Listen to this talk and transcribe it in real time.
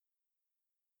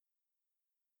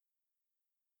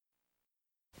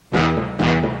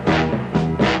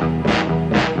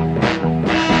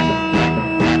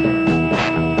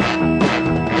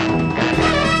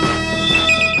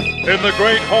In the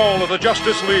great hall of the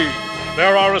Justice League,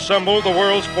 there are assembled the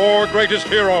world's 4 greatest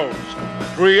heroes,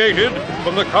 created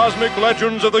from the cosmic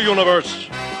legends of the universe.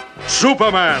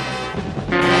 Superman,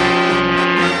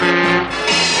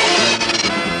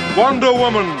 Wonder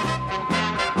Woman,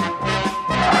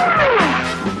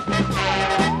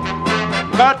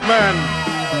 Batman,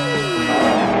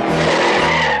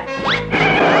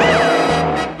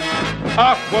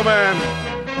 Aquaman,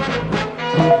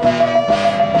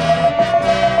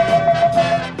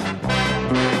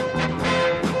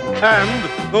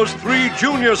 and those 3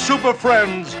 junior super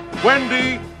friends,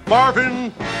 Wendy,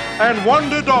 Marvin, and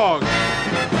Wonder Dog.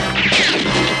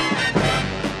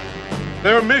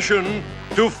 Their mission: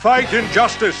 to fight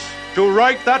injustice, to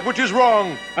right that which is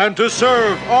wrong, and to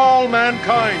serve all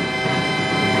mankind.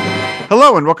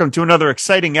 Hello, and welcome to another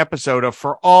exciting episode of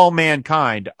For All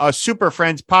Mankind, a Super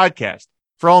Friends podcast.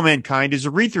 For All Mankind is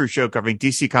a read-through show covering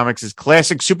DC Comics'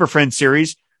 classic Super Friends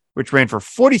series, which ran for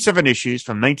 47 issues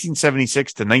from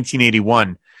 1976 to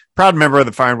 1981. Proud member of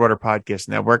the Fire and Water Podcast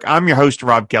Network. I'm your host,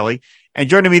 Rob Kelly, and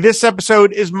joining me this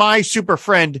episode is my super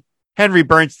friend, Henry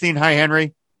Bernstein. Hi,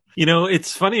 Henry. You know,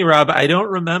 it's funny, Rob. I don't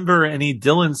remember any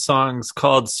Dylan songs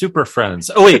called Super Friends.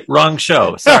 Oh, wait, wrong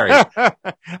show. Sorry.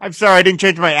 I'm sorry. I didn't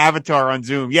change my avatar on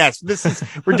Zoom. Yes,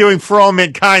 we're doing For All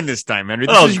Mankind this time, Henry.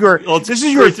 This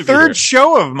is your third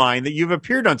show of mine that you've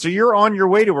appeared on. So you're on your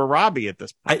way to a Robbie at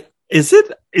this point. Is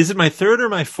it my third or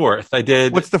my fourth?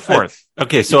 What's the fourth?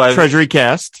 Okay, so Treasury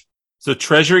Cast. So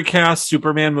Treasury Cast,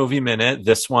 Superman Movie Minute,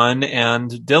 this one,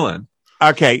 and Dylan.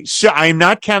 Okay, so I'm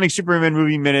not counting Superman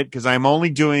Movie Minute because I'm only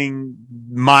doing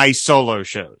my solo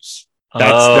shows.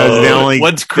 That's the only.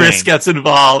 Once Chris gets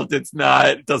involved, it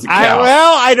doesn't count.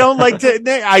 I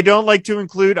don't like to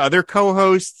include other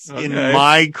co-hosts in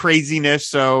my craziness.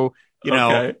 So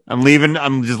know, I'm leaving.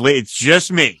 It's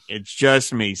just me.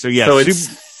 So yeah. So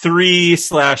it's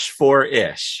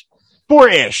 3/4-ish.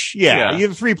 4-ish. Yeah. You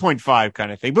have 3.5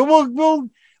 kind of thing. But we'll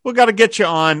got to get you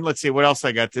on. Let's see what else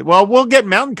I got. We'll get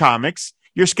Mountain Comics.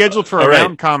 You're scheduled for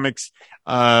Mountain Comics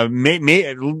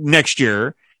next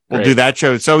year. We'll do that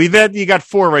show. So you got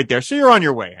 4 right there. So you're on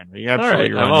your way, Henry. All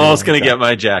right. I'm almost going to get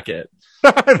my jacket.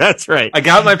 That's right. I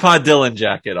got my Pod Dylan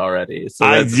jacket already. So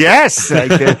yes.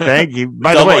 Thank you.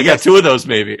 By the way, I got 2 of those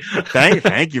maybe.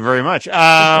 Thank you very much.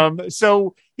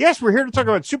 So yes, we're here to talk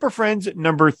about Super Friends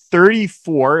number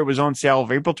 34. It was on sale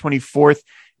of April 24th.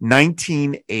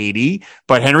 1980.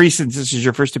 But Henry, since this is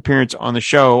your first appearance on the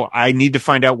show, I need to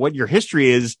find out what your history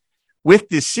is with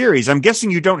this series. I'm guessing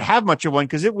you don't have much of one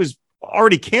because it was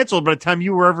already canceled by the time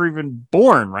you were ever even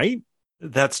born, right?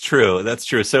 That's true.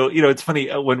 So, it's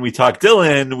funny when we talk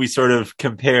Dylan, we sort of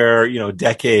compare,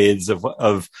 decades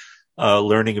of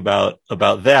learning about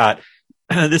that.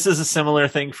 This is a similar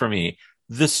thing for me.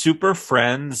 The Super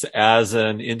Friends as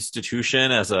an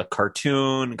institution, as a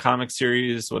cartoon, comic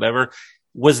series, whatever,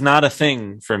 was not a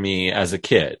thing for me as a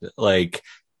kid. Like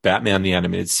Batman the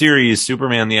Animated Series,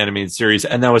 Superman the Animated Series,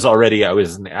 and I was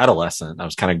an adolescent. I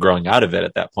was kind of growing out of it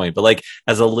at that point. But like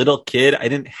as a little kid, I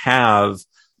didn't have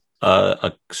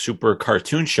a super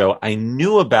cartoon show. I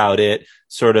knew about it.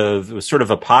 It was sort of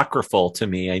apocryphal to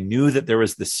me. I knew that there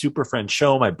was this Super Friends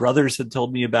show. My brothers had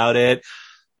told me about it.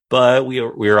 But we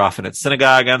were often at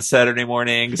synagogue on Saturday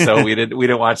morning, so we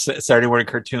didn't watch Saturday morning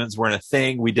cartoons. Weren't a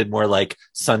thing. We did more like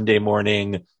Sunday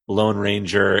morning Lone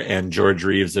Ranger and George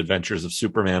Reeves' Adventures of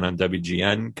Superman on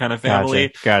WGN kind of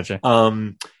family. Gotcha.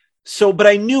 But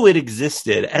I knew it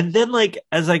existed, and then like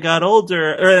as I got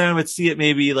older, or I would see it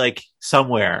maybe like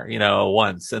somewhere,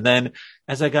 once, and then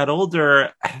as I got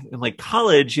older in like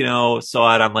college,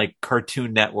 saw it on like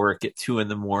Cartoon Network at 2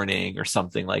 a.m. or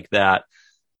something like that.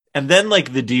 And then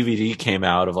like the DVD came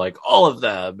out of like all of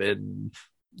them in,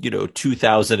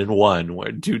 2001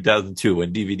 or 2002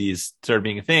 when DVDs started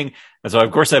being a thing. And so of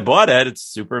course I bought it. It's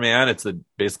Superman. It's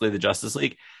basically the Justice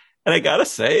League. And I gotta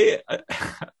say,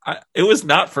 it was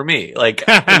not for me. Like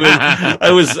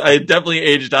I definitely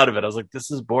aged out of it. I was like, this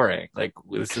is boring. Like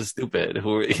this is stupid.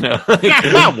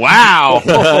 Wow.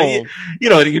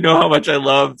 You know how much I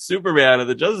love Superman and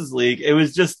the Justice League. It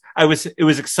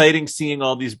was exciting seeing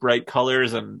all these bright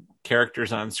colors and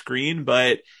characters on screen,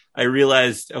 but I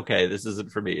realized, okay, this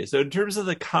isn't for me. So in terms of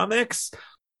the comics,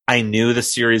 I knew the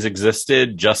series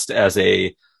existed just as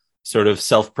a sort of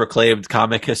self-proclaimed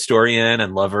comic historian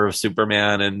and lover of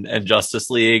Superman and Justice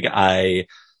League. I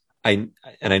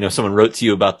know someone wrote to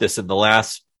you about this in the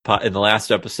last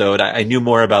episode. I knew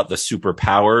more about the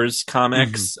Superpowers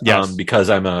comics, because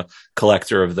I'm a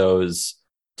collector of those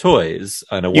toys.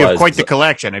 And you have quite the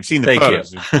collection. I've seen the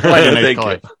photos.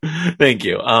 Thank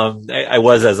you. I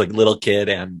was as a little kid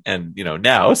and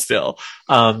now still.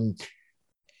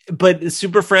 but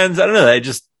Super Friends, I don't know.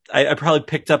 I probably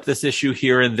picked up this issue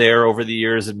here and there over the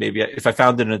years, and maybe if I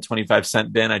found it in a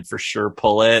 25-cent bin, I'd for sure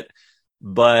pull it.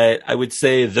 But I would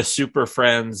say the Super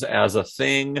Friends as a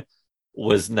thing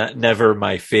was never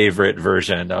my favorite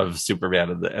version of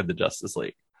Superman and the Justice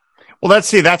League. Well,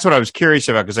 that's what I was curious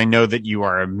about, because I know that you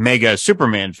are a mega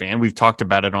Superman fan. We've talked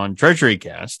about it on Treasury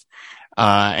Cast,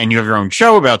 and you have your own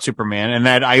show about Superman, and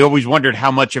that I always wondered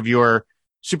how much of your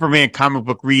Superman comic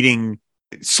book reading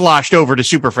sloshed over to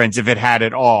Super Friends, if it had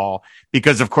at all,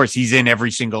 because of course he's in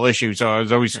every single issue. So I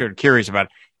was always sort of curious about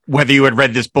whether you had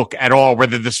read this book at all,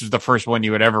 whether this was the first one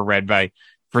you had ever read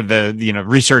for the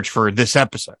research for this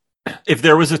episode. If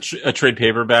there was a trade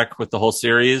paperback with the whole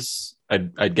series,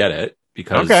 I'd get it,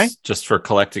 because just for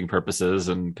collecting purposes,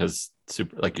 and because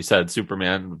like you said,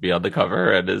 Superman would be on the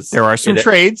cover, and there are some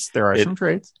trades.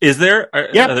 Is there? Are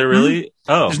there really? Mm-hmm.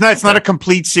 Oh, it's not a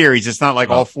complete series. It's not like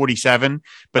all 47,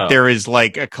 but there is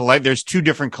like there's two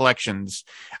different collections.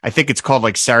 I think it's called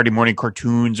like Saturday Morning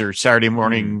Cartoons or Saturday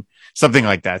Morning something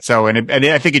like that. So, and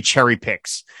I think it cherry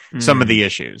picks some of the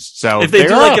issues. So if they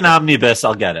do like an omnibus,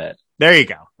 I'll get it. There you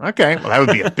go. Okay. Well, that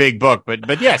would be a big book,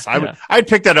 but yes, I'd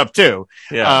pick that up too.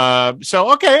 Yeah.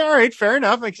 So, okay. All right. Fair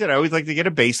enough. Like I said, I always like to get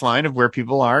a baseline of where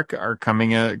people are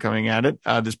coming at it,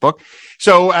 this book.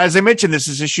 So as I mentioned, this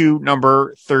is issue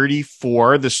number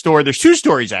 34. There's two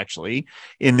stories actually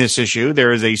in this issue.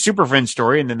 There is a Super Friends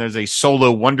story, and then there's a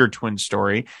solo Wonder Twin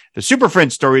story. The Super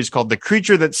Friends story is called The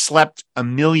Creature That Slept a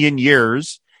Million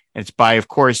Years. And it's by, of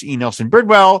course, E. Nelson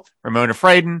Bridwell, Ramona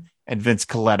Fradon, and Vince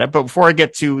Colletta. But before I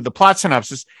get to the plot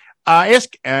synopsis, I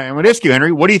would ask you,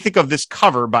 Henry, what do you think of this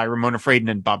cover by Ramona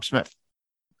Fradon and Bob Smith?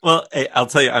 Well, I'll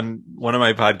tell you, on one of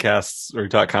my podcasts where we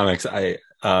talk comics,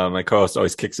 my co-host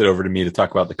always kicks it over to me to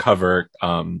talk about the cover,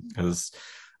 because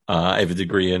I have a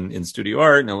degree in studio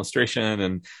art and illustration,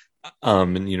 and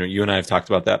you and I have talked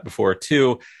about that before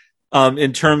too.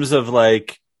 In terms of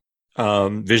like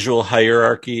visual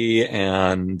hierarchy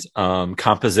and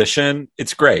composition,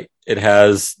 it's great. It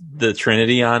has the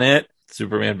Trinity on it: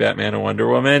 Superman, Batman, and Wonder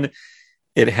Woman.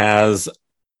 It has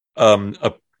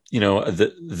the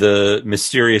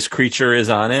mysterious creature is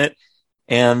on it,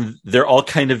 and they're all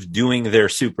kind of doing their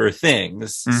super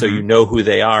things. So you know who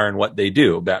they are and what they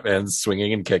do. Batman's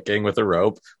swinging and kicking with a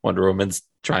rope. Wonder Woman's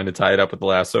trying to tie it up with the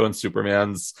lasso, and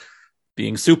Superman's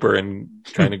being super and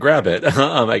trying to grab it,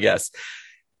 I guess.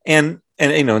 And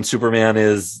Superman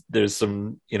there's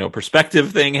some,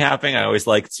 perspective thing happening. I always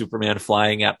liked Superman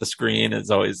flying at the screen. It's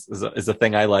always is a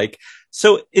thing I like.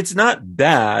 So it's not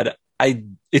bad.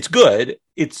 It's good.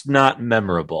 It's not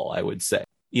memorable, I would say.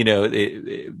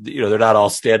 They're not all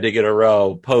standing in a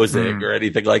row posing or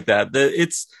anything like that.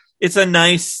 It's a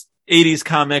nice 80s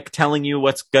comic telling you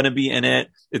what's going to be in it.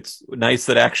 It's nice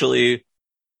that actually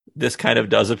this kind of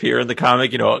does appear in the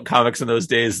comic. Comics in those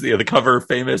days, the cover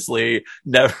famously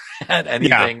never had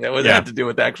anything that had to do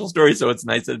with the actual story. So it's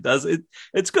nice that it does.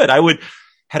 It's good.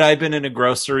 Had I been in a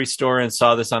grocery store and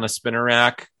saw this on a spinner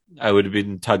rack, I would have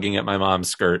been tugging at my mom's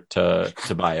skirt to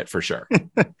buy it for sure.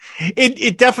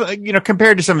 It definitely,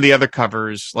 compared to some of the other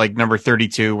covers, like number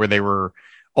 32, where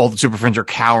all the Super Friends are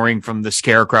cowering from the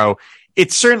Scarecrow.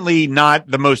 It's certainly not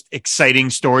the most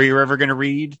exciting story you're ever going to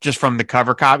read just from the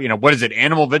cover copy. What is it?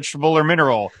 Animal, vegetable, or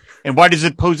mineral? And why does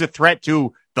it pose a threat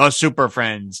to the Super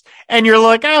Friends? And you're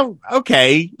like, oh,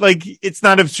 okay. Like, it's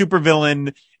not a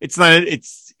supervillain.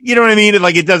 It's you know what I mean?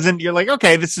 Like, it doesn't, you're like,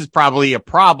 okay, this is probably a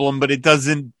problem, but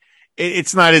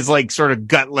it's not as like sort of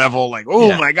gut level, like,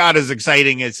 my God, as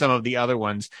exciting as some of the other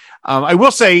ones. I will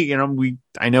say,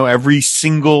 I know every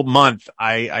single month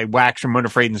I wax Ramona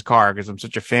Fradon's car because I'm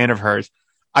such a fan of hers.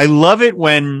 I love it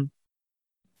when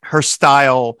her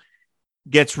style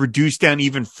gets reduced down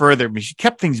even further. I mean, she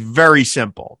kept things very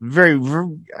simple, very, very,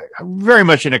 very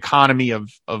much an economy of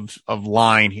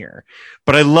line here.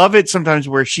 But I love it sometimes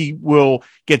where she will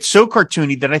get so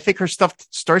cartoony that I think her stuff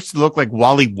starts to look like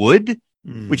Wally Wood.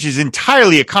 Which is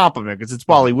entirely a compliment because it's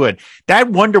Wally Wood.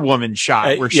 That Wonder Woman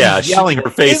shot where she's yelling,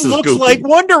 her face looks goofy. like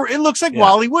It looks like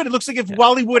Wally Wood. It looks like if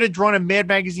Wally Wood had drawn a Mad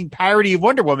Magazine parody of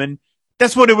Wonder Woman,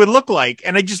 that's what it would look like.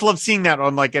 And I just love seeing that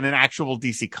on like in an actual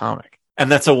DC comic.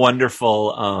 And that's a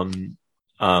wonderful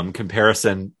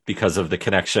comparison because of the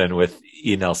connection with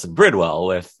E. Nelson Bridwell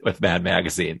with Mad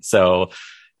Magazine. So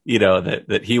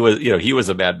that he was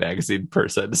a Mad Magazine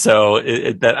person. So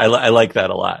I like that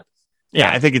a lot. Yeah,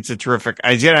 I think it's a terrific.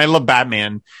 I love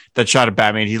Batman. That shot of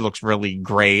Batman, he looks really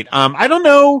great. I don't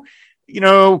know.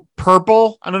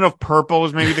 purple. I don't know if purple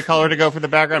was maybe the color to go for the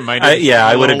background.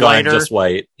 I would have gone just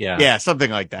white. Yeah,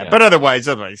 something like that. Yeah. But otherwise,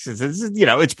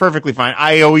 it's perfectly fine.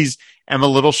 I always am a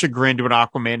little chagrined when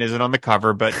Aquaman isn't on the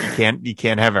cover, but you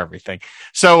can't have everything.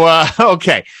 So,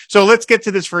 okay. So let's get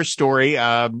to this first story.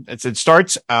 It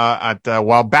starts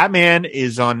while Batman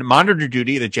is on monitor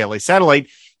duty at the JLA satellite,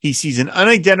 he sees an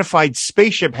unidentified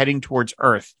spaceship heading towards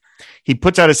Earth. He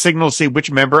puts out a signal to see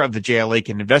which member of the JLA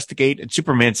can investigate, and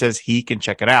Superman says he can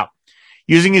check it out.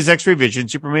 Using his X-ray vision,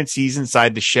 Superman sees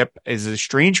inside the ship as a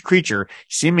strange creature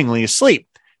seemingly asleep.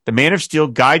 The Man of Steel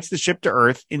guides the ship to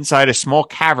Earth inside a small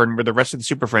cavern where the rest of the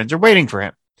Super Friends are waiting for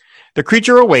him. The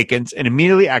creature awakens and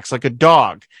immediately acts like a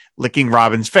dog, licking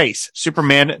Robin's face.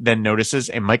 Superman then notices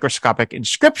a microscopic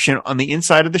inscription on the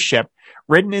inside of the ship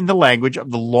written in the language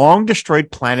of the long-destroyed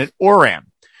planet Oram.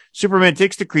 Superman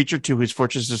takes the creature to his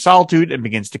Fortress of Solitude and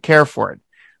begins to care for it.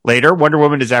 Later, Wonder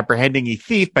Woman is apprehending a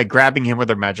thief by grabbing him with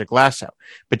her magic lasso.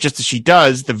 But just as she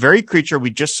does, the very creature we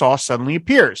just saw suddenly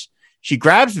appears. She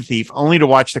grabs the thief only to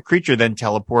watch the creature then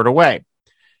teleport away.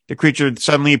 The creature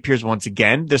suddenly appears once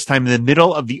again, this time in the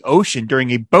middle of the ocean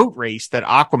during a boat race that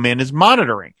Aquaman is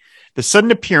monitoring. The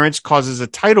sudden appearance causes a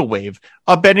tidal wave,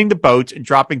 upending the boats and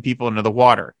dropping people into the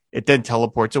water. It then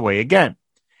teleports away again.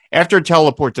 After it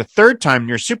teleports a third time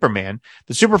near Superman,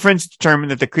 the Super Friends determine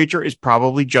that the creature is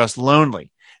probably just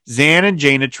lonely. Zan and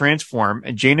Jaina transform,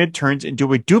 and Jaina turns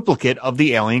into a duplicate of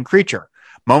the alien creature.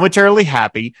 Momentarily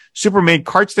happy, Superman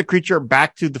carts the creature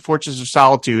back to the Fortress of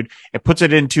Solitude and puts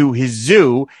it into his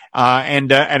zoo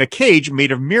and a cage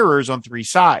made of mirrors on three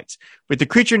sides. With the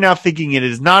creature now thinking it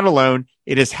is not alone,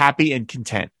 it is happy and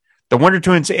content. The Wonder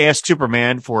Twins ask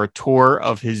Superman for a tour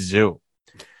of his zoo.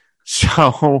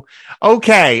 So,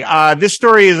 okay, this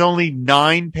story is only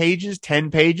 10 pages.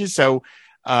 So,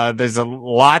 there's a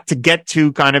lot to get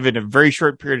to kind of in a very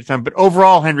short period of time. But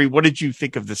overall, Henry, what did you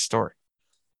think of this story?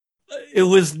 It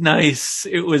was nice.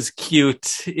 It was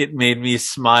cute. It made me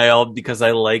smile because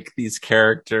I like these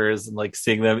characters and like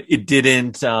seeing them. It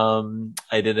didn't,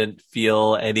 I didn't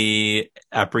feel any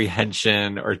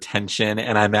apprehension or tension.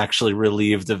 And I'm actually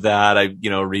relieved of that. I,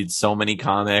 read so many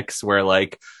comics where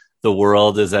like the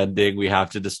world is ending. We have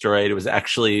to destroy it. It was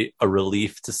actually a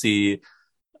relief to see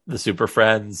the Super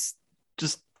Friends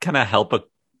just kind of help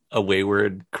a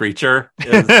wayward creature.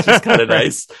 It was just kind of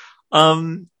nice.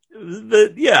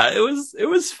 It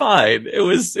was fine. It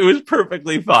was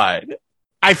perfectly fine.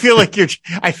 I feel like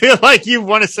you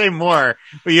want to say more,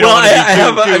 but you don't want to I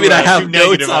have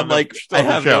notes on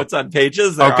notes on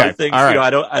pages. There are things, right.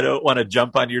 I don't want to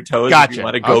jump on your toes. Gotcha. If you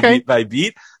want to go beat by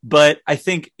beat, but I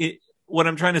think what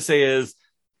I'm trying to say is,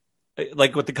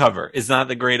 like with the cover, it's not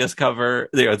the greatest cover.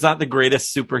 It's not the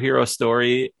greatest superhero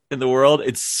story in the world.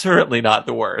 It's certainly not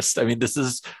the worst. I mean,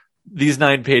 these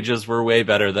 9 pages were way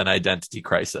better than Identity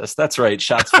Crisis. That's right.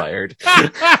 Shots fired.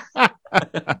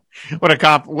 What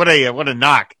a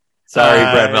knock. Sorry,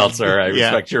 Brad Meltzer. I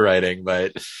respect your writing,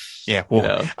 but yeah,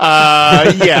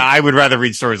 I would rather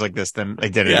read stories like this than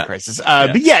Identity Crisis.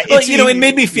 But yeah, it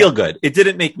made me feel good. It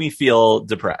didn't make me feel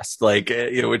depressed. Like,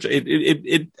 which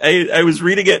I was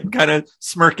reading it and kind of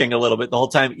smirking a little bit the whole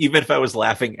time, even if I was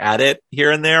laughing at it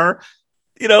here and there.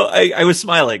 I was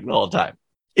smiling the whole time.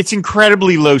 It's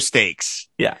incredibly low stakes.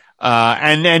 Yeah.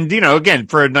 And again,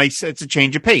 it's a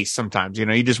change of pace sometimes,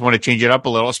 you just want to change it up a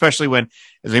little, especially when,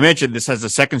 as I mentioned, this has a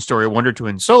second story, a Wonder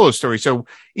Twin solo story. So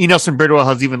E. Nelson Bridwell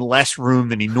has even less room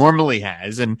than he normally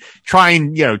has, and try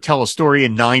and, tell a story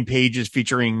in 9 pages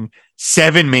featuring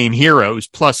 7 main heroes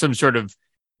plus some sort of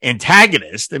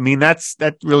antagonist. I mean,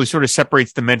 that really sort of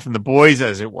separates the men from the boys,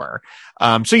 as it were.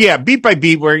 So yeah, beat by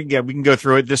beat we can go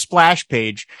through it. The splash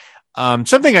page,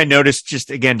 something I noticed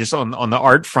just on the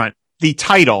art front, the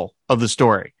title of the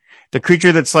story, The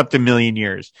Creature That Slept a Million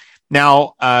Years.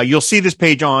 Now, you'll see this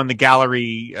page on the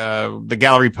gallery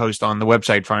post on the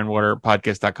website,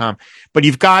 fireandwaterpodcast.com. But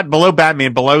you've got below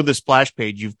Batman, below the splash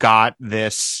page, you've got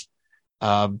this,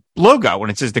 logo when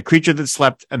it says The Creature That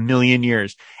Slept a Million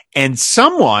Years. And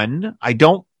someone, I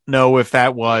don't know if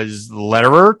that was the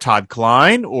letterer, Todd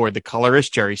Klein, or the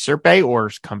colorist, Jerry Serpe, or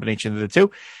a combination of the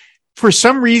two, for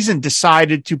some reason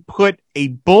decided to put a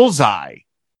bullseye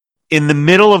in the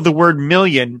middle of the word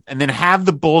million and then have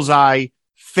the bullseye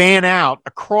fan out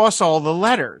across all the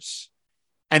letters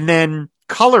and then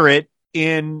color it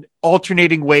in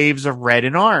alternating waves of red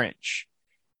and orange.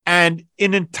 And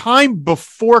in a time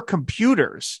before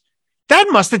computers, that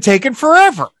must have taken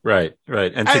forever. Right.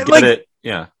 And to get it.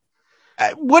 Yeah.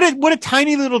 What a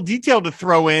tiny little detail to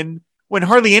throw in when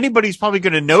hardly anybody's probably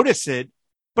going to notice it.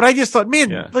 But I just thought,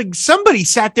 man, like somebody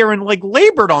sat there and like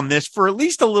labored on this for at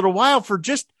least a little while for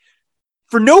just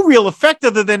for no real effect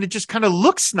other than it just kind of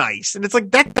looks nice. And it's like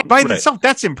that by Right. itself,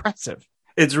 that's impressive.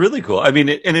 It's really cool. I mean,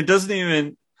 it doesn't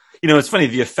even, it's funny.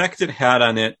 The effect it had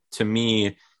on it to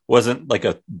me wasn't like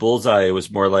a bullseye. It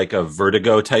was more like a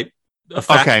vertigo type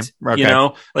effect. Okay.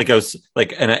 Like I was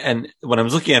like, and when I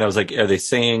was looking at it, I was like, are they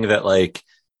saying that like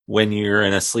when you're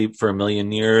in a sleep for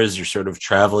 1,000,000 years, you're sort of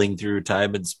traveling through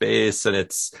time and space and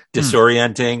it's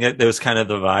disorienting? That was kind of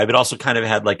the vibe. It also kind of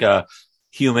had like a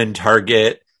Human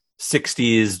Target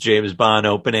 60s James Bond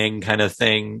opening kind of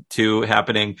thing too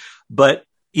happening. But,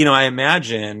 I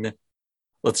imagine,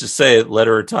 let's just say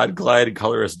letterer Todd Glide and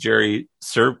colorist Jerry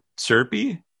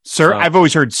Serpe. I've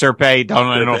always heard Serpe. I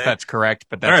don't know if that's correct,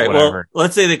 but that's all right. whatever. Well,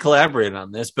 let's say they collaborated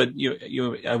on this, but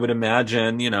I would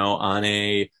imagine, on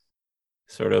a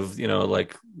sort of,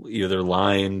 like either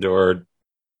lined or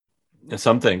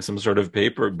something, some sort of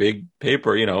big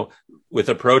paper, with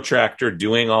a protractor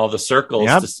doing all the circles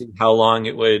to see how long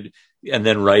it would, and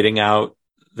then writing out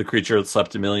the creature that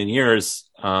slept 1,000,000 years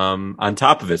on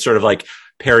top of it, sort of like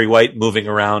Perry White moving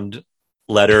around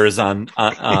letters on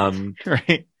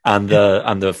right. on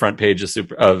the front page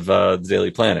of the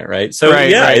Daily Planet, right? So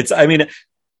right.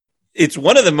 It's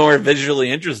one of the more visually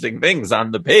interesting things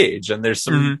on the page, and there's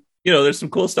some there's some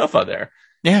cool stuff on there.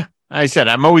 Yeah, I said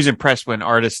I'm always impressed when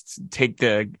artists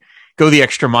go the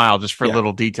extra mile just for a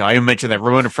little detail. I mentioned that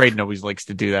Ramona Fradon always likes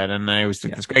to do that, and I always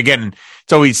think this again.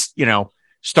 It's always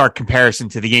stark comparison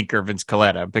to the inker Vince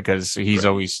Colletta because he's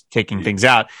always taking things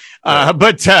out.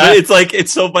 But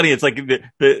it's so funny. It's like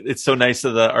it's so nice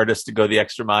of the artist to go the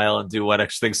extra mile and do one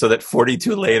extra thing so that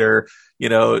 42 later,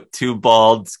 two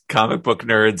bald comic book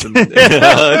nerds and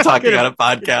talking on a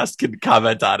podcast can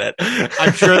comment on it.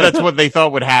 I'm sure that's what they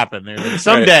thought would happen. Like,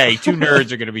 someday, two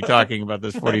nerds are going to be talking about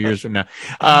this 40 years from now.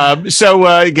 So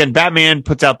again, Batman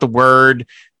puts out the word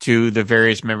to the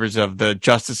various members of the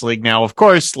Justice League. Now, of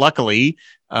course, luckily,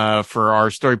 for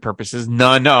our story purposes,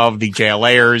 none of the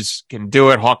JLAers can do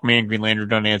it. Hawkman, Green Lantern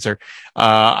don't answer.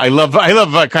 I love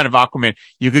kind of Aquaman.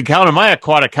 You can count on my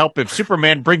aquatic help if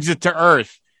Superman brings it to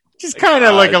Earth. Just kind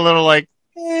of like a little like,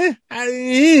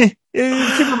 Superman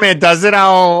does it.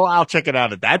 I'll check it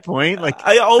out at that point. Like,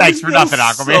 thanks for nothing,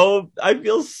 Aquaman. I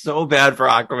feel so bad for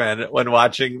Aquaman when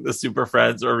watching the Super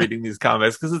Friends or reading these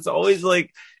comics because it's always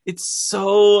like, it's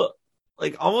so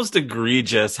like almost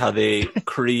egregious how they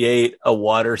create a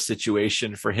water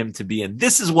situation for him to be in.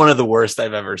 This is one of the worst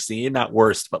I've ever seen. Not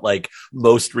worst, but like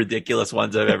most ridiculous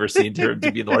ones I've ever seen to him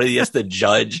to be in the water. He has to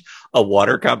judge a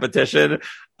water competition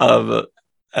of.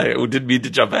 I didn't mean to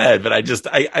jump ahead, but I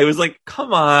was like,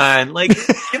 come on, like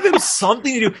give him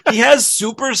something to do. He has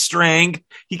super strength.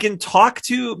 He can talk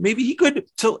to, maybe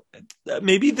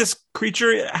this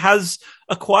creature has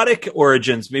aquatic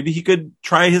origins. Maybe he could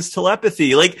try his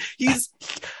telepathy. Like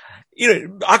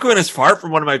Aquaman is far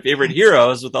from one of my favorite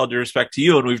heroes with all due respect to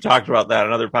you. And we've talked about that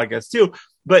on other podcasts too,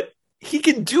 but he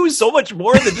can do so much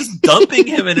more than just dumping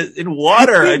him in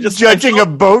water. Judging a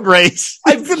boat race.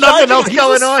 I've nothing else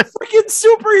going on. Freaking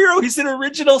superhero. He's an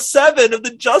original 7 of the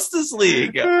Justice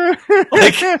League.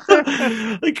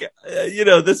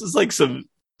 This is like some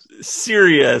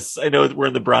serious. I know we're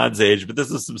in the Bronze Age, but this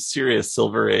is some serious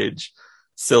Silver Age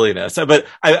silliness. But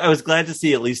I was glad to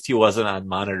see at least he wasn't on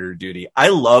monitor duty. I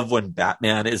love when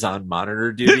Batman is on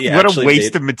monitor duty. What a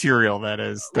waste of material that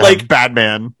is. Like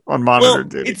Batman on monitor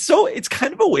duty. It's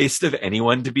kind of a waste of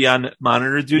anyone to be on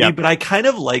monitor duty, but I kind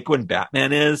of like when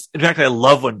Batman is. In fact, I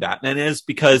love when Batman is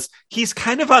because he's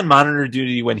kind of on monitor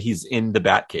duty when he's in the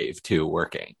Batcave too,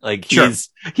 working. Like he's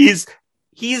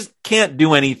can't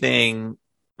do anything.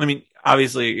 I mean,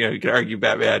 obviously, you can argue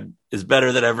Batman is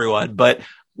better than everyone, but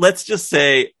let's just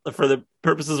say, for the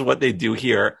purposes of what they do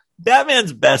here,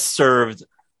 Batman's best served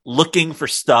looking for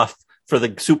stuff for the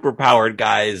superpowered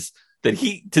guys that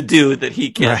he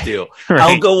can't do. Right.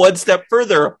 I'll go one step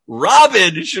further.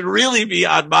 Robin should really be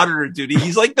on monitor duty.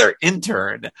 He's like their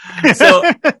intern. So,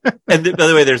 and by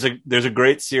the way, there's a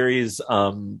great series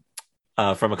from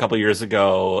a couple years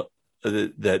ago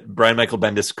that Brian Michael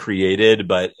Bendis created,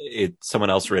 but someone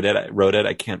else wrote it.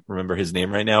 I can't remember his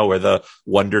name right now. Where the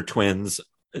Wonder Twins.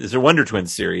 It's a Wonder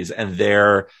Twins series, and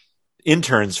they're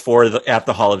interns at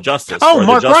the Hall of Justice. Oh,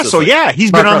 Mark Russell. Yeah, he's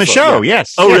been on the show. Yeah.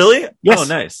 Yes. Oh, really? Yes. Oh,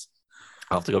 nice.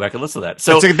 I'll have to go back and listen to that.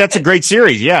 So that's a great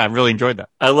series. Yeah, I really enjoyed that.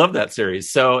 I love that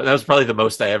series. So that was probably the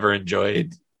most I ever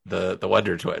enjoyed the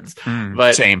Wonder Twins.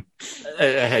 But same.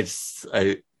 I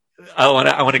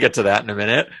want to get to that in a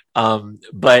minute.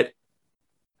 But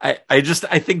I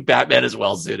think Batman is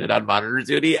well suited on monitor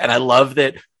duty, and I love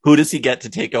that. Who does he get to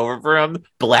take over for him?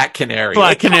 Black Canary.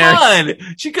 Black Canary. Come on.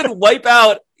 She could wipe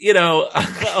out,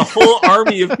 a whole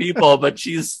army of people, but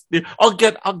I'll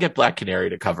get Black Canary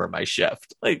to cover my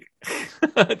shift. Like,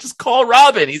 just call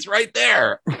Robin. He's right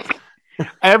there.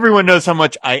 Everyone knows how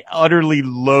much I utterly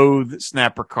loathe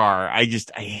Snapper Carr. I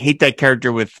hate that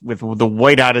character with the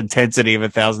white hot intensity of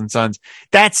 1,000 Suns.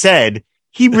 That said,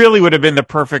 he really would have been the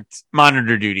perfect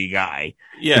monitor duty guy.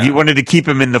 Yeah. If you wanted to keep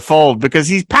him in the fold, because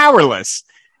he's powerless,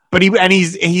 but he's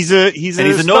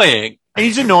annoying. And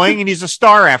he's annoying, and he's a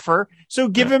star effer. So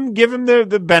give him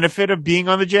the benefit of being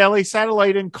on the JLA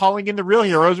satellite and calling in the real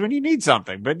heroes when you need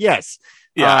something. But yes,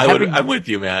 I'm with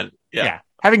you, man. Yeah.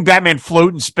 Having Batman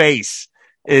float in space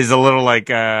is a little like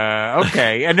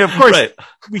okay. And of course, right.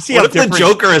 We see what if the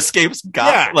Joker escapes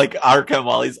like Arkham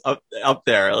while he's up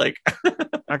there. Like,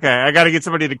 okay, I got to get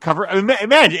somebody to cover.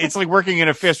 Imagine it's like working in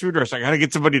a fast food restaurant. I got to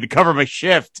get somebody to cover my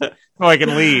shift so I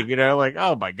can leave. Like,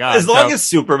 oh my god! As long as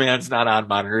Superman's not on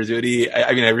monitor duty,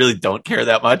 I mean, I really don't care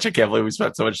that much. I can't believe we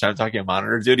spent so much time talking about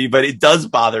monitor duty, but it does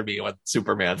bother me when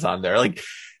Superman's on there. Like,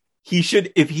 he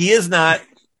should, if he is not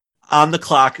on the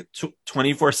clock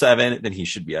 24/7, then he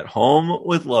should be at home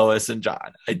with Lois and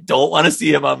John. I don't want to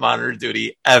see him on monitor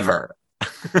duty ever.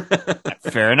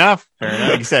 Fair enough. Like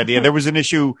I said, there was an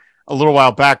issue a little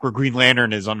while back where Green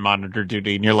Lantern is on monitor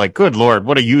duty, and you're like, good Lord,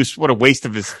 what a waste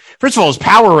of his. First of all, his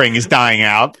power ring is dying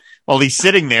out while he's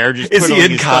sitting there. Just is he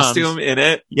in costume thumbs. In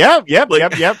it? Yep.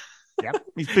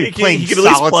 He's playing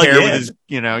solitaire with his,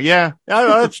 yeah.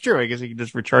 Oh, that's true. I guess he can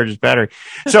just recharge his battery.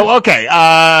 So, okay.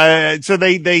 So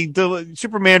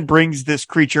Superman brings this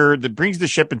creature that brings the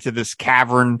ship into this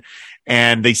cavern,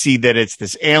 and they see that it's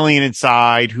this alien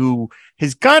inside who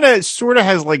has sort of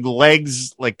has like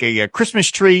legs, like a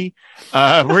Christmas tree,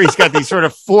 where he's got these sort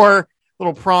of 4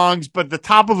 little prongs, but the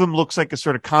top of him looks like a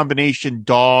sort of combination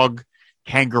dog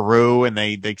kangaroo, and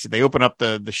they open up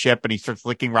the ship, and he starts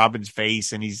licking Robin's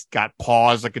face, and he's got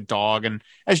paws like a dog, and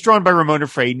as drawn by Ramona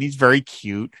Fradon, he's very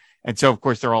cute. And so of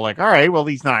course they're all like, all right, well,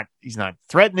 he's not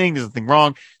threatening, there's nothing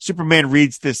wrong. Superman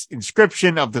reads this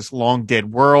inscription of this long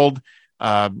dead world.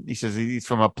 He says he's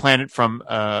from a planet from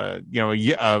a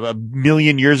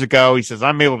million years ago. He says,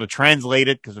 I'm able to translate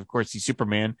it because of course he's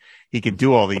Superman. He can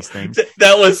do all these things.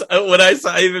 That was when I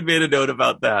even made a note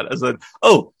about that. I said,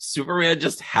 oh, Superman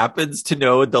just happens to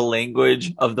know the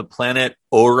language of the planet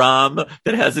Oram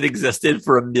that hasn't existed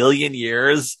for 1 million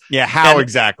years. Yeah. How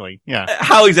exactly?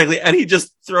 And he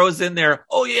just throws in there,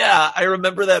 oh yeah, I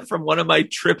remember that from one of my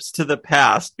trips to the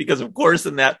past, because of course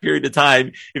in that period of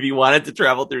time, if he wanted to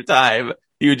travel through time,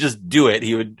 he would just do it.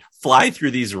 He would fly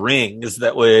through these rings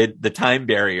the time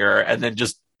barrier, and then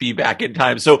just be back in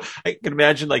time. So I can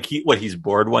imagine like he's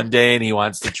bored one day and he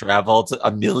wants to travel to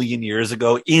 1 million years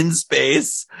ago in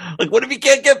space. Like, what if he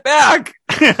can't get back?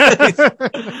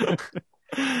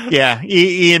 Yeah.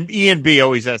 Ian B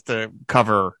always has to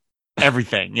cover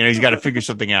everything. He's got to figure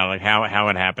something out, like how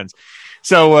it happens.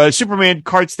 So, Superman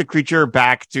carts the creature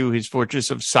back to his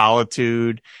fortress of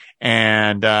solitude.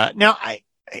 And, now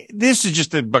this is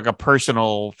just a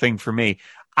personal thing for me.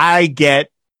 I get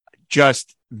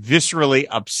just viscerally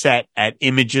upset at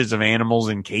images of animals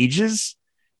in cages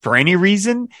for any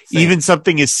reason. Same. Even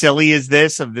something as silly as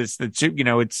this,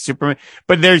 it's Superman,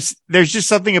 but there's just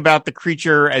something about the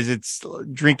creature as it's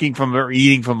drinking from or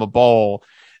eating from a bowl.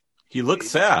 He looks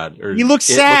sad. Looks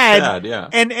sad. Yeah.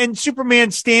 And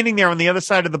Superman standing there on the other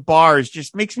side of the bars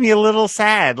just makes me a little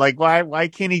sad. Like, why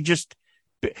can't he just,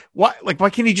 why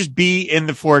can't he just be in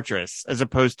the fortress as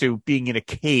opposed to being in a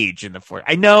cage in the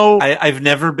fortress? I know I've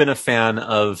never been a fan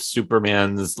of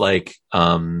Superman's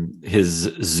his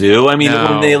zoo. I mean,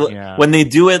 when they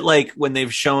do it, like when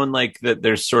they've shown like that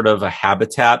there's sort of a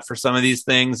habitat for some of these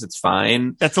things, it's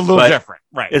fine. That's a little different,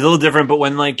 right? It's a little different. But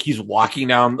when like he's walking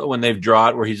down, when they've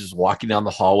drawn it where he's just walking down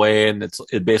the hallway, and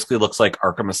it basically looks like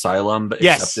Arkham Asylum, but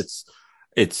except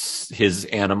it's his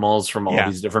animals from all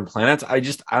these different planets. I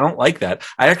don't like that.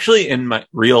 I actually, in my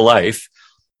real life,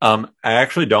 I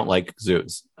actually don't like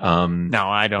zoos. No,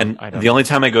 I don't. The only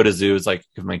time I go to zoos, like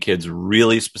if my kids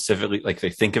really specifically, like they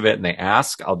think of it and they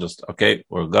ask, I'll just, okay,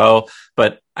 we'll go.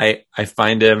 But I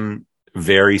find them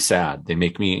very sad. They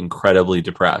make me incredibly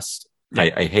depressed.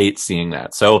 Yeah. I hate seeing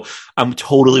that. So I'm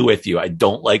totally with you. I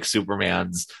don't like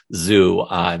Superman's zoo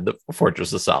on the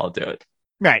Fortress of Solitude.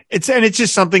 Right. It's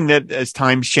just something that as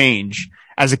times change.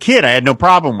 As a kid, I had no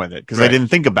problem with it because I didn't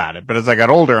think about it. But as I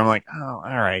got older, I'm like, oh, all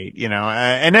right.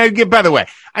 By the way,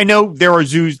 I know there are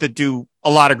zoos that do a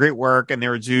lot of great work, and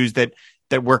there are zoos that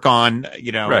work on,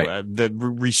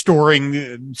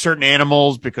 restoring certain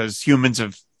animals because humans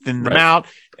have thin them out.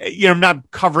 I'm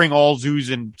not covering all zoos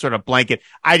in sort of blanket.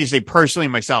 I just say personally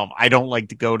myself, I don't like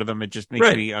to go to them. It just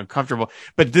makes me uncomfortable.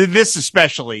 But this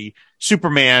especially,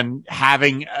 Superman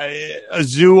having a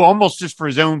zoo almost just for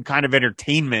his own kind of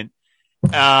entertainment.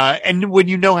 And when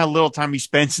you know how little time he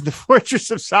spends in the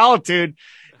Fortress of Solitude,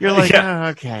 you're like, oh,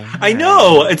 okay. I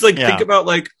know. It's like, think about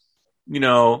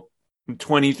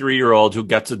 23-year-old who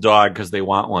gets a dog because they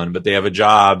want one, but they have a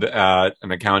job at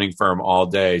an accounting firm all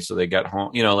day. So they get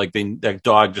home, that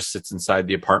dog just sits inside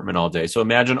the apartment all day. So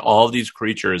imagine all of these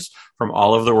creatures from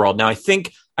all over the world. Now, I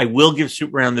think I will give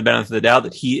Superman the benefit of the doubt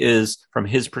that he is, from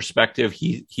his perspective,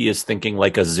 he is thinking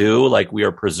like a zoo, like we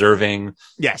are preserving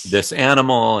this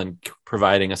animal and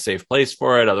providing a safe place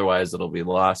for it. Otherwise, it'll be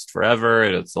lost forever.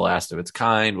 It's the last of its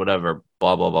kind, whatever,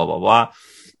 blah, blah, blah, blah,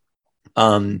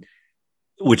 blah.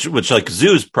 Which like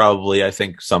zoos probably, I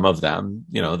think some of them,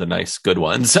 the nice, good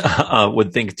ones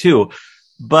would think too,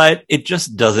 but it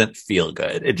just doesn't feel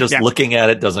good. It just looking at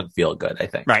it doesn't feel good, I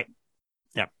think. Right.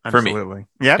 Yep. Absolutely.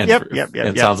 For me. Yep.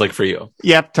 It sounds like for you.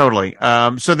 Yep. Totally.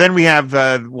 So then we have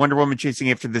Wonder Woman chasing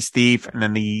after this thief, and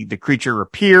then the creature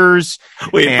appears.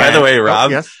 Wait, by the way, Rob,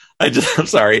 yes? I'm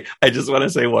sorry. I just want to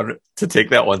say to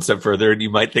take that one step further, and you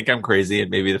might think I'm crazy,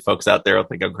 and maybe the folks out there will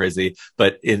think I'm crazy,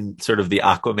 but in sort of the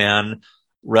Aquaman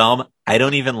realm, I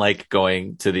don't even like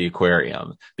going to the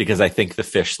aquarium because I think the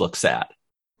fish look sad.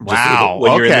 Wow.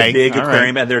 When you're in the big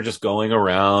aquarium and they're just going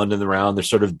around and around, they're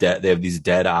sort of dead. They have these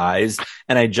dead eyes.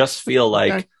 And I just feel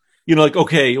like,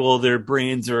 okay, well, their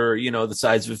brains are, the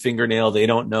size of a fingernail. They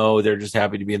don't know. They're just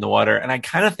happy to be in the water. And I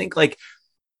kind of think like,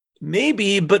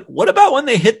 maybe, but what about when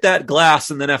they hit that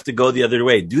glass and then have to go the other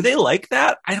way? Do they like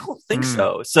that? I don't think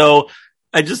so. So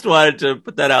I just wanted to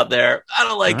put that out there. I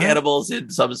don't like animals in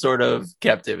some sort of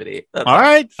captivity. All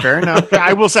right. Fair enough.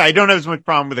 I will say I don't have as much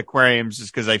problem with aquariums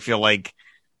just because I feel like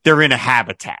they're in a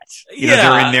habitat.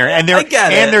 They're in there and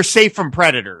they're safe from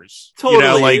predators.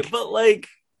 Totally. Circle life,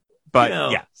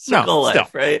 still.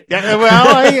 Right? Yeah.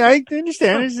 Well, I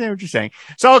understand. I understand what you're saying.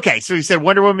 So, okay. So he said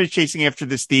Wonder Woman is chasing after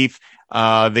this thief.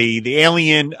 The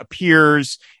alien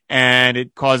appears and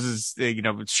it causes,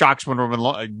 it shocks Wonder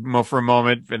Woman for a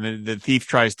moment. And then the thief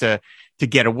tries to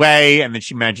get away, and then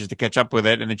she manages to catch up with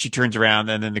it, and then she turns around,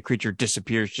 and then the creature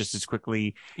disappears just as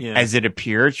quickly as it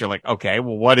appears. You're like, okay,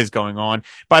 well, what is going on?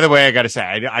 By the way, I got to say,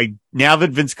 I now that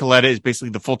Vince Colletta is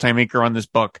basically the full-time anchor on this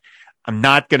book, I'm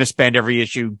not going to spend every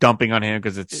issue dumping on him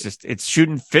because it's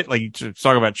shooting fit, like you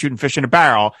talk about shooting fish in a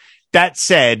barrel. That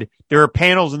said, there are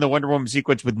panels in the Wonder Woman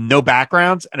sequence with no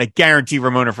backgrounds, and I guarantee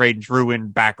Ramona Fradon drew in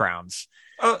backgrounds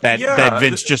that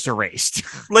Vince just erased.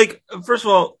 Like, first of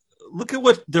all, look at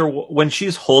what when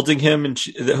she's holding him and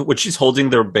when she's holding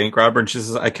their bank robber and she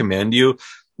says, "I command you."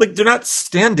 Like, they're not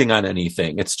standing on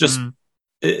anything. It's just,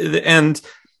 and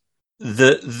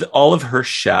the all of her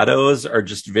shadows are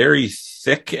just very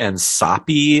thick and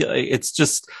soppy. It's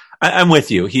just, I'm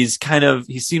with you. He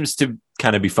seems to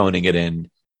kind of be phoning it in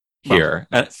here.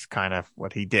 Well, that's kind of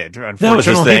what he did. Unfortunately, that was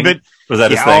his thing. But, was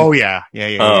that his thing? Oh yeah.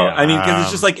 I mean,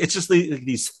 because it's just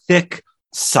these thick,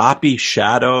 soppy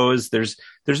shadows. There's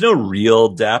no real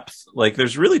depth. Like,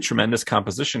 there's really tremendous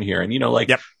composition here. And,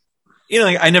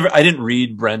 I didn't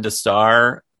read Brenda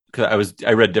Starr because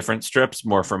I read different strips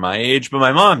more for my age, but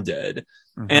my mom did.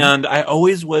 Mm-hmm. And I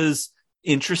always was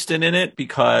interested in it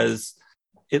because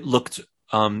it looked,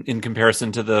 in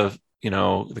comparison to the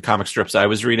comic strips I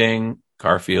was reading,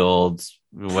 Garfield,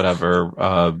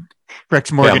 whatever,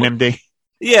 Rex Morgan, MD.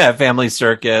 Yeah, Family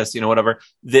Circus, whatever.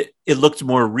 It looked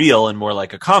more real and more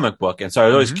like a comic book, and so I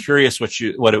was always curious what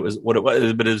it was, but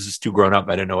it was just too grown up.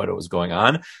 I didn't know what was going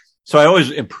on, so I always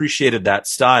appreciated that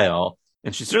style,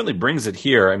 and she certainly brings it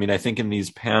here. I mean, I think in these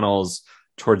panels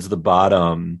towards the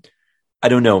bottom, I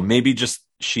don't know, maybe just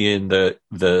she and the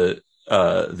inker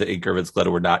of Vince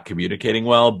Colletta were not communicating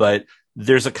well, but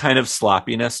there's a kind of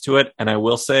sloppiness to it, and I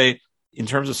will say, in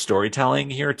terms of storytelling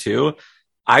here too,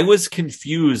 I was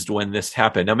confused when this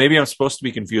happened. Now, maybe I'm supposed to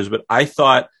be confused, but I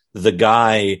thought the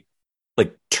guy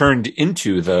turned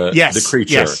into the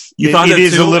creature. Yes. You thought it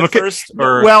is a little first?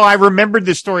 Or? Well, I remembered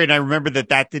the story and I remember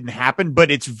that didn't happen,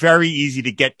 but it's very easy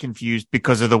to get confused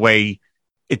because of the way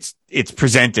it's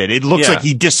presented. It looks like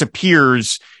he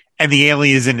disappears and the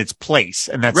alien is in its place,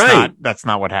 and that's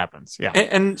not what happens. Yeah.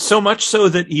 And so much so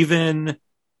that even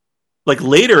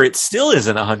later, it still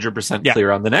isn't 100%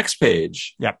 clear on the next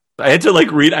page. Yep. I had to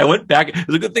read. I went back. It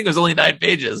was a good thing it was only 9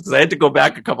 pages because I had to go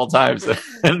back a couple times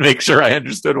and make sure I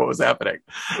understood what was happening.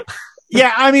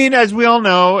 Yeah. I mean, as we all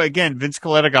know, again, Vince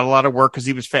Colletta got a lot of work because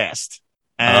he was fast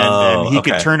and he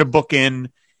could turn a book in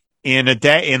in a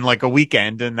day, in like a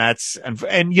weekend. And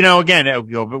again,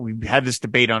 we had this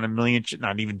debate on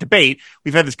not even debate.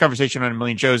 We've had this conversation on a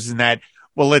million shows, in that,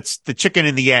 well, it's the chicken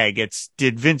and the egg.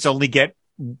 Did Vince only get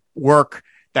work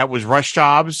that was rush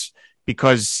jobs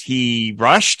because he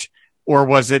rushed? Or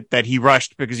was it that he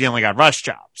rushed because he only got rush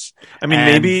jobs? I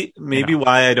mean, maybe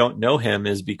why I don't know him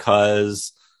is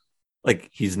because, like,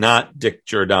 he's not Dick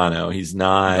Giordano. He's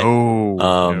not.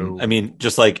 No. I mean,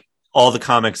 just like all the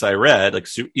comics I read, like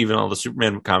even all the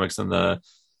Superman comics in the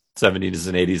 70s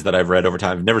and 80s that I've read over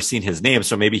time, I've never seen his name.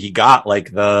 So maybe he got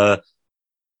like the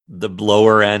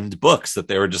lower end books that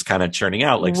they were just kind of churning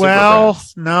out, like he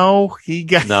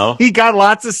got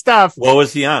lots of stuff. What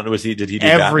was he on? Did he do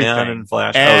everything? Batman and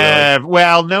Flash? Really?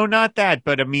 Well, no, not that,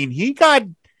 but I mean, he got,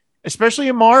 especially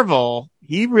in Marvel,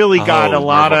 he really got a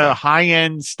lot of high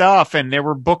end stuff, and there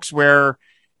were books where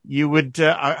you would we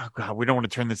don't want to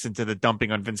turn this into the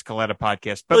dumping on Vince Colletta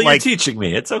podcast, but you're teaching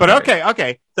me. It's okay. But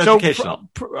okay. It's educational.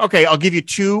 Okay, I'll give you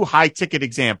two high ticket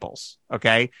examples.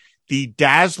 Okay. The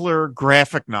Dazzler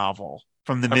graphic novel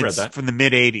from the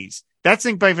mid 80s. That's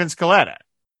inked by Vince Colletta.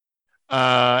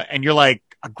 And you're like,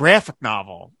 a graphic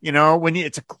novel, when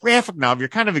it's a graphic novel, you're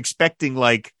kind of expecting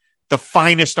like the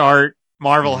finest art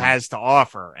Marvel has to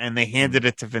offer. And they handed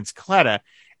it to Vince Colletta.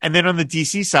 And then on the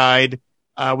DC side,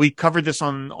 we covered this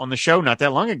on the show not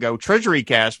that long ago. Treasury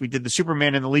Cast. We did the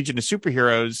Superman and the Legion of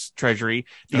Superheroes Treasury,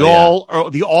 the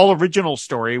all original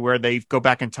story where they go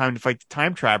back in time to fight the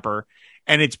Time Trapper.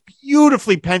 And it's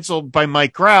beautifully penciled by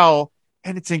Mike Grell,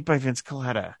 and it's inked by Vince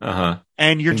Colletta.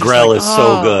 And you're just Grell like, is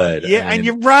so good. Yeah, and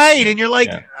you're right. And you're like,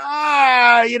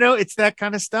 it's that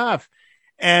kind of stuff.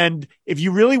 And if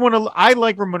you really want to, I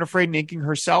like Ramona Fradon inking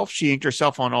herself. She inked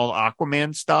herself on all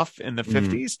Aquaman stuff in the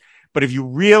 50s. But if you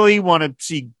really want to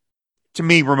see, to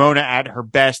me, Ramona at her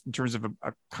best in terms of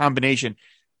a combination,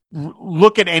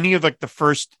 look at any of like the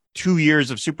first 2 years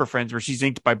of Super Friends where she's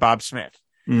inked by Bob Smith.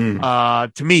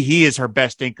 To me, he is her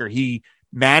best inker. He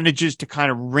manages to kind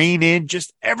of rein in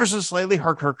just ever so slightly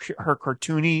her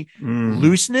cartoony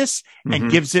looseness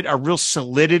and gives it a real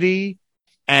solidity.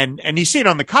 And you see it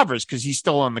on the covers because he's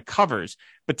still on the covers.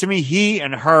 But to me, he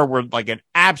and her were like an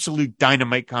absolute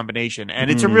dynamite combination. And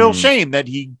it's a real shame that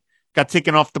he got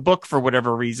taken off the book for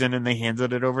whatever reason and they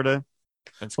handed it over to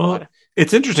Vince Colletta. Well,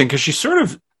 it's interesting because she sort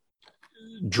of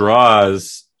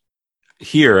draws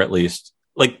here, at least,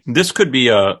 like this could be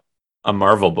a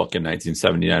Marvel book in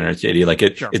 1979 or 1980. Like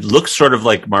it looks sort of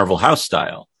like Marvel House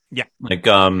style. Yeah. Like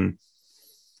on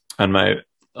my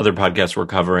other podcast, we're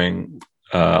covering,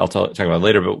 I'll talk about it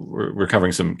later, but we're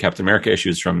covering some Captain America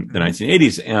issues from the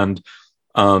 1980s. And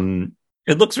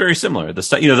it looks very similar.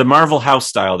 The Marvel House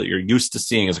style that you're used to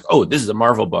seeing is like, oh, this is a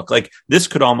Marvel book. Like this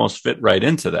could almost fit right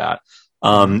into that.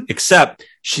 Except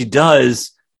she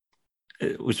does.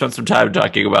 We spent some time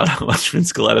talking about how much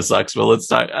Vince Colletta sucks. Well, let's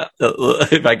talk.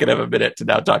 If I could have a minute to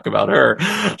now talk about her.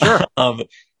 Sure.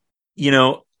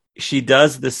 She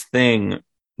does this thing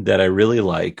that I really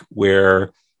like,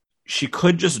 where she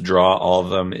could just draw all of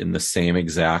them in the same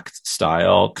exact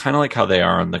style, kind of like how they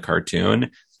are on the cartoon,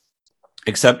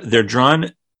 except they're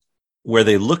drawn where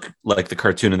they look like the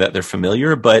cartoon and that they're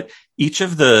familiar. But each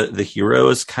of the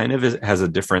heroes kind of has a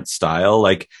different style.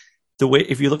 Like the way,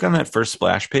 if you look on that first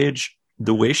splash page,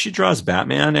 the way she draws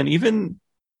Batman, and even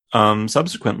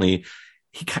subsequently,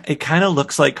 it kind of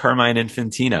looks like Carmine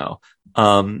Infantino.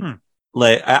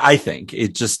 Like I think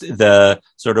it just the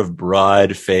sort of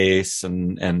broad face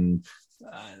and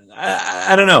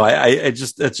I don't know. I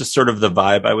just that's just sort of the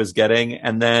vibe I was getting,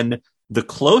 and then the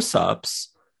close-ups,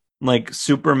 like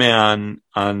Superman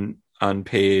on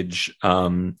page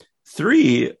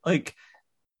 3, like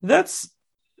that's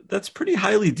pretty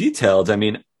highly detailed. I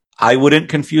mean, I wouldn't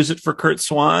confuse it for Kurt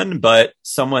Swan, but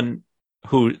someone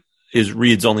who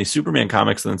reads only Superman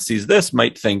comics and then sees this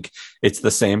might think it's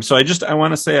the same. So I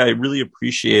want to say I really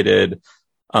appreciated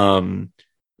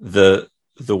the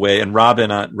way, and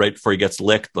Robin right before he gets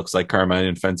licked looks like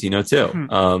Carmine Infantino too.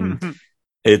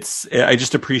 I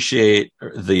just appreciate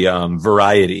the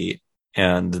variety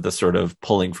and the sort of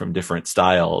pulling from different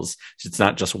styles. It's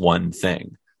not just one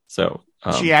thing. So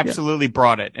she absolutely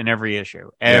brought it in every issue.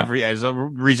 As a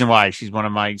reason why she's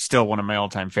still one of my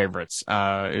all-time favorites.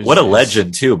 What a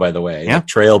legend too, by the way. Yeah.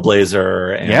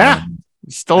 Trailblazer. And,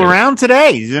 still around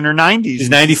today. He's in her 90s. He's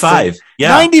 95.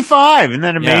 95. Isn't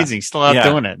that amazing? Yeah. Still out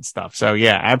doing it and stuff. So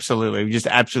yeah, absolutely. We just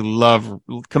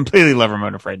absolutely completely love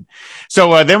Ramona Fradon.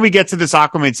 So then we get to this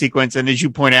Aquaman sequence. And as you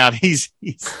point out, he's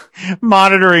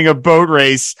monitoring a boat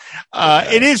race.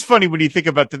 It is funny when you think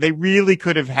about that. They really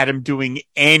could have had him doing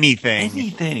anything.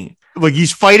 Anything. Like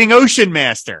he's fighting Ocean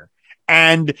Master.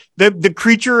 And the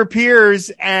creature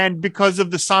appears, and because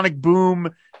of the sonic boom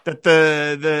that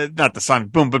the not the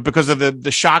sonic boom, but because of the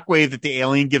shockwave that the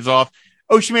alien gives off,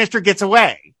 Ocean Master gets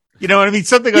away. You know what I mean?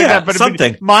 Something like that. But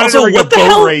something. Monitoring also, a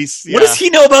boat race. What does he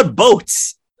know about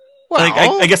boats? Well, like,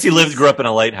 I guess he grew up in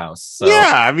a lighthouse. So.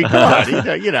 Yeah, I mean, come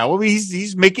on,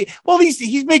 well,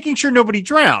 he's making sure nobody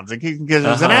drowns because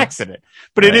there's an accident.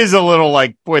 But it is a little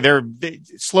like, boy, they're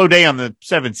slow day on the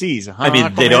seven seas. Huh, I mean,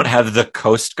 Aquaman? They don't have the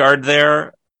Coast Guard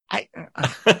there.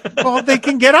 Well, they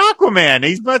can get Aquaman.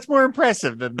 He's much more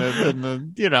impressive than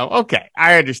the. Okay,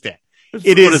 I understand.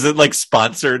 Is it like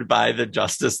sponsored by the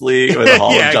Justice League or the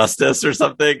Hall of Justice or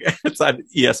something? It's on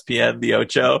ESPN, the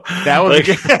Ocho. That would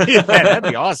that'd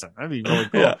be awesome. That'd be really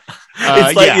cool. Yeah.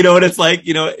 It's like, you know what it's like?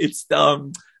 You know, it's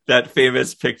that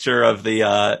famous picture of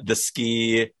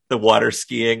the water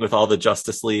skiing with all the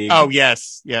Justice League. Oh,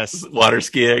 yes. Water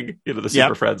skiing, the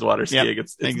Super Friends water skiing.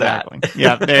 It's exactly. that.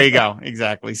 Yeah, there you go.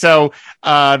 Exactly. So,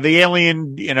 the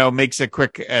alien, makes a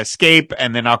quick escape,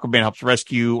 and then Aquaman helps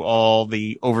rescue all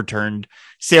the overturned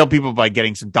sail people by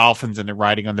getting some dolphins, and they're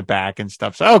riding on the back and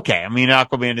stuff. So, okay. I mean,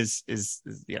 Aquaman is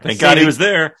thank God he was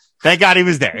there. Thank God he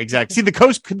was there. Exactly. See,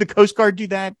 could the Coast Guard do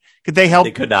that? Could they help?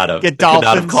 They could not have. Get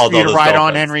dolphins for you to ride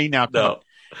on, Henry? No.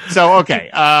 So, okay.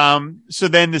 So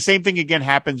then the same thing again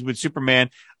happens with Superman.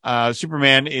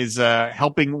 Superman is,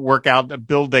 helping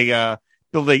build a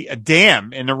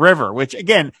dam in the river, which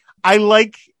again, I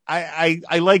like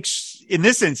in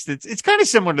this instance, it's kind of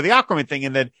similar to the Aquaman thing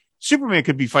in that Superman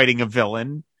could be fighting a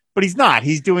villain, but he's not.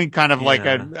 He's doing kind of like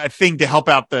a thing to help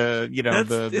out the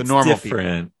normal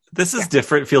different. people. This is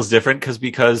different, feels different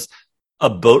because a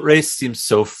boat race seems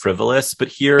so frivolous, but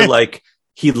here, like,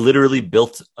 he literally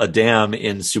built a dam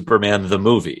in Superman the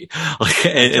movie,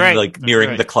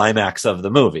 nearing the climax of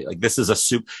the movie. Like, this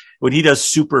is when he does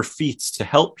super feats to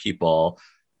help people,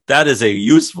 that is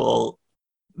useful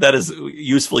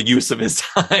use of his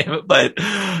time. But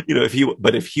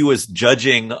if he was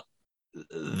judging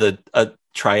a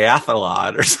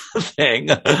triathlon or something,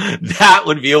 that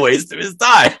would be a waste of his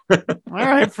time. All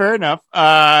right, fair enough.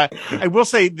 I will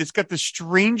say this page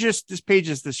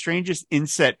is the strangest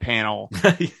inset panel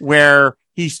where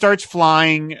he starts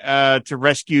flying to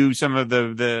rescue some of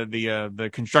the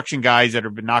construction guys that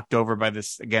have been knocked over by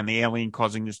this, again, the alien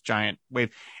causing this giant wave.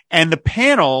 And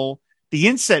the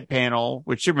inset panel,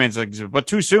 which Superman's like, but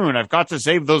too soon. I've got to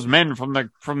save those men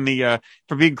from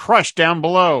being crushed down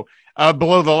below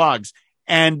the logs.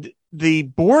 And the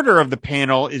border of the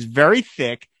panel is very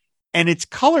thick and it's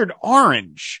colored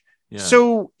orange. Yeah.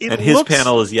 So his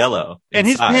panel is yellow. And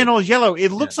his panel is yellow.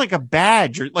 It looks like a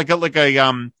badge or like a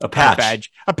patch.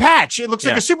 Badge. A patch. It looks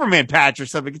like a Superman patch or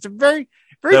something. It's a very,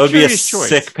 very that would be a choice.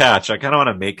 Sick patch. I kind of want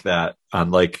to make that on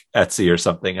like Etsy or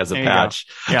something as a patch.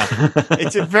 Yeah.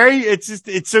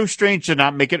 It's so strange to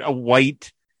not make it a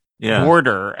white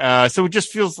border. So it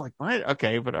just feels like, what?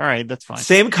 Okay, but all right, that's fine.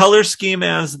 Same color scheme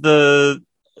as the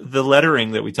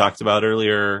lettering that we talked about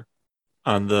earlier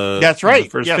on the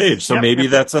first page. So maybe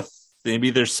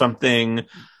maybe there's something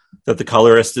that the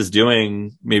colorist is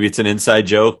doing. Maybe it's an inside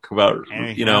joke about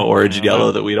Orange and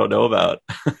Yellow that we don't know about.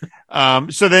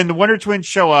 So then the Wonder Twins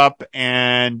show up,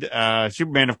 and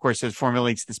Superman, of course,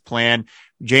 formulates this plan.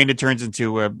 Jana turns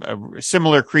into a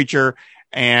similar creature,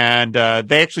 and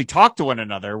they actually talk to one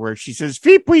another, where she says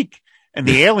 "feet weak," and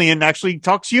the alien actually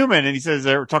talks human, and he says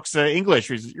talks English.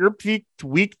 He says, "You're feet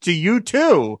weak to you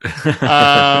too."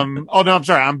 Oh no, I'm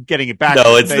sorry, I'm getting it back.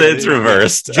 No, it's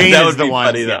reversed. Jane that is the one.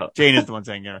 Funny, though. Jane is the one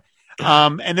saying it.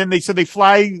 And then they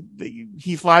fly.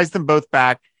 He flies them both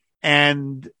back,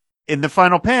 and in the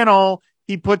final panel,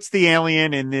 he puts the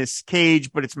alien in this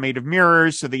cage, but it's made of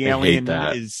mirrors. So the alien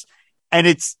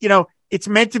it's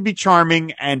meant to be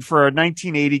charming. And for a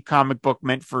 1980 comic book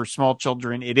meant for small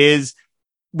children, it is.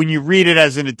 When you read it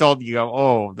as an adult, you go,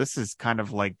 oh, this is kind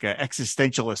of like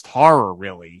existentialist horror,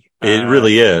 really. It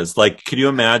really is. Like, could you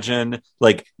imagine,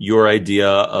 like, your idea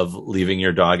of leaving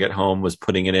your dog at home was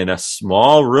putting it in a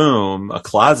small room, a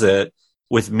closet,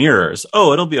 with mirrors?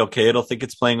 Oh, it'll be okay. It'll think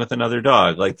it's playing with another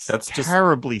dog. Like, that's just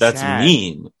terribly that's sad.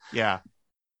 Mean. Yeah.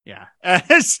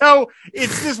 So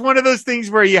it's just one of those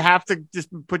things where you have to just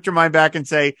put your mind back and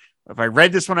say, if I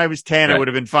read this when I was 10, I would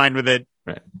have been fine with it.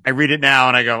 Right. I read it now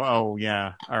and I go, oh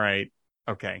yeah. All right.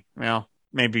 Okay. Well,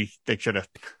 maybe they should have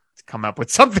come up with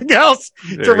something else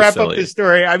to wrap up this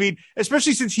story. I mean,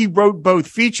 especially since he wrote both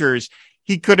features,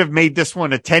 he could have made this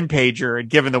one a 10-pager and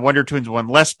given the Wonder Twins one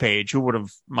less page. Who would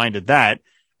have minded that?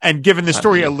 And given the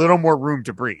story a little more room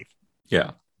to breathe.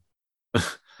 Yeah.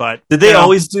 But did they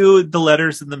always do the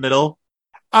letters in the middle?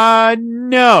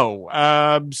 No.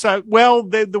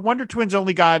 The Wonder Twins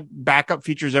only got backup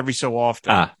features every so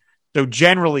often. So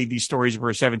generally these stories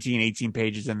were 17, 18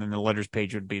 pages, and then the letters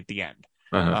page would be at the end.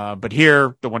 Uh-huh. But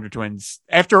here, the Wonder Twins,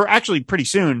 after actually pretty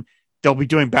soon, they'll be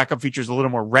doing backup features a little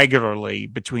more regularly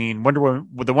between Wonder Woman.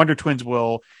 The Wonder Twins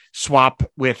will swap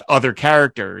with other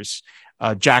characters.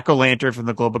 Jack-O-Lantern from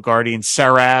the Global Guardians,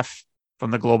 Seraph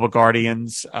from the Global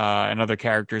Guardians, and other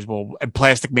characters and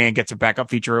Plastic Man gets a backup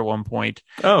feature at one point.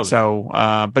 Oh, So,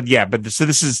 so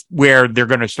this is where they're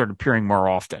going to start appearing more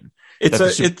often.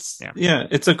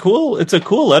 It's a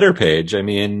cool letter page. I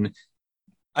mean,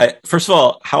 first of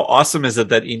all, how awesome is it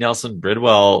that E. Nelson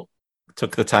Bridwell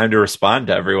took the time to respond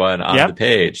to everyone on the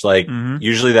page? Like,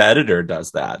 usually the editor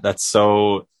does that. That's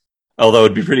so, although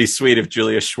it'd be pretty sweet if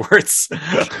Julia Schwartz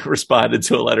responded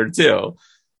to a letter too.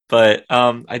 But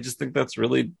I just think that's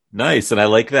really nice. And I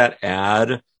like that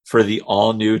ad for the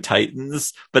all new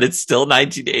Titans, but it's still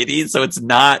 1980. So it's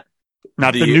not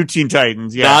the new Teen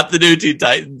Titans. Yeah. Not the new Teen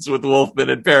Titans with Wolfman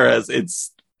and Perez.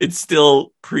 It's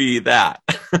still pre that.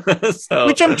 So,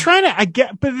 which I'm trying to, I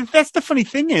get, but that's the funny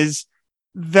thing is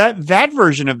that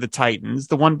version of the Titans,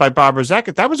 the one by Bob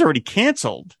Rozek, that was already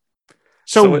canceled.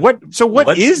 So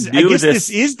what is, I guess this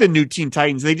is the new Teen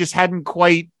Titans. They just hadn't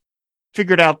quite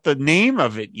figured out the name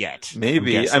of it yet.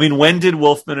 Maybe. I mean, when did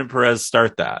Wolfman and Perez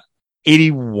start that?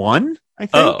 81, I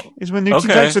think, is when new Teen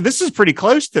Titans. So this is pretty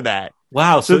close to that.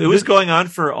 Wow. So it was going on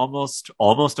for almost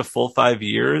a full 4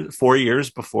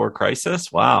 years before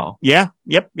Crisis. Wow. Yeah.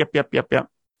 Yep.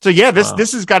 So yeah,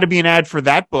 this has got to be an ad for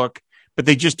that book, but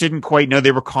they just didn't quite know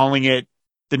they were calling it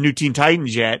the new Teen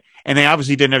Titans yet. And they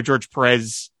obviously didn't have George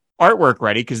Perez artwork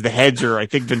ready because the heads are, I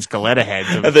think, Vince Colletta heads.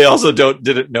 And they also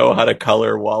didn't know how to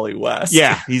color Wally West.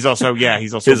 Yeah, he's also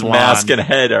his blonde. Mask and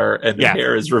head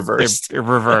hair is reversed. They're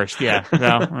reversed. Yeah.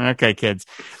 So, okay, kids,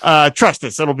 trust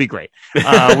us, it'll be great.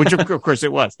 Which of course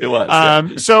it was. It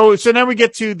was. So now we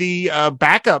get to the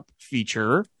backup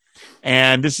feature,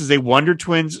 and this is a Wonder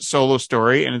Twins solo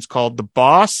story, and it's called "The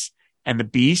Boss and the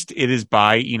Beast." It is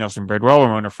by E. Nelson Bridwell,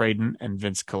 Ramona Fradon, and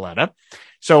Vince Colletta.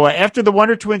 So after the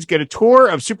Wonder Twins get a tour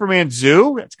of Superman's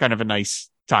zoo, that's kind of a nice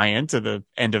tie-in to the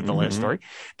end of the last story.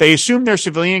 They assume their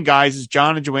civilian guise is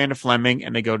John and Joanna Fleming,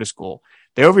 and they go to school.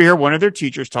 They overhear one of their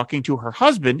teachers talking to her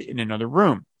husband in another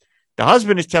room. The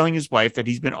husband is telling his wife that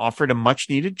he's been offered a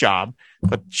much-needed job,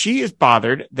 but she is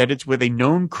bothered that it's with a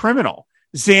known criminal.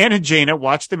 Zan and Jaina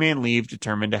watch the man leave,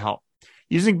 determined to help.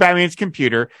 Using Batman's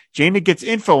computer, Jaina gets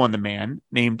info on the man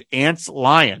named Ants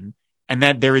Lion, and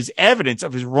that there is evidence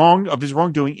of his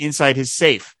wrongdoing inside his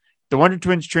safe. The Wonder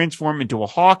Twins transform into a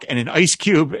hawk and an ice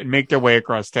cube and make their way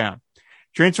across town.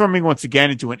 Transforming once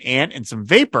again into an ant and some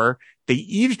vapor, they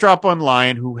eavesdrop on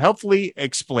Lion, who helpfully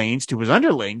explains to his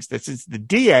underlings that since the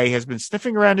DA has been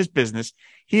sniffing around his business,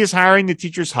 he is hiring the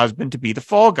teacher's husband to be the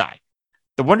fall guy.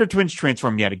 The Wonder Twins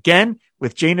transform yet again,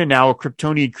 with Jaina now a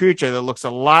Kryptonian creature that looks a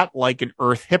lot like an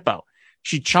Earth hippo.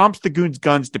 She chomps the goon's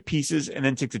guns to pieces and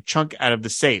then takes a chunk out of the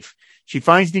safe. She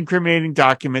finds the incriminating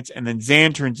documents, and then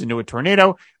Zan turns into a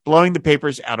tornado, blowing the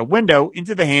papers out a window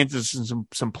into the hands of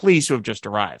some police who have just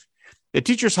arrived. The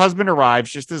teacher's husband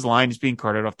arrives just as Lion is being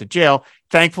carted off to jail,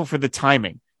 thankful for the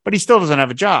timing, but he still doesn't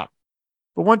have a job.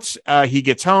 But once he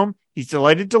gets home, he's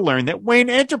delighted to learn that Wayne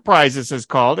Enterprises has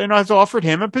called and has offered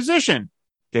him a position.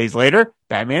 Days later,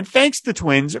 Batman thanks the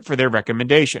twins for their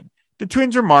recommendation. The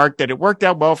twins remark that it worked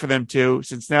out well for them too,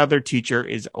 since now their teacher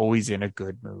is always in a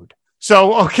good mood.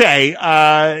 So, okay,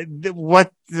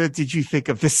 what did you think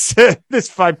of this this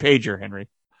 5-pager, Henry?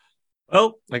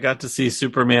 Well, I got to see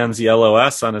Superman's yellow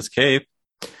S on his cape.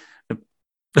 Okay,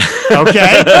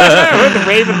 the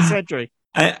rave of the century.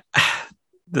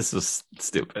 This was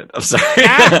stupid. I'm sorry.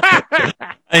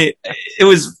 I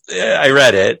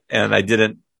read it and I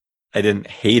didn't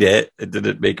hate it. It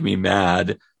didn't make me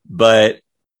mad, but.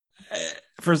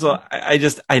 First of all, I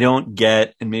don't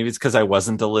get, and maybe it's because I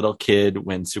wasn't a little kid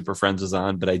when Super Friends was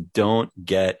on, but I don't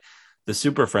get the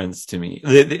Super Friends to me.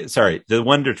 The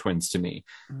Wonder Twins to me.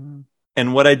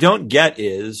 And what I don't get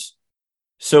is,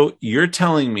 so you're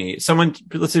telling me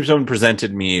let's say someone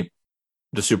presented me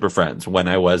the Super Friends when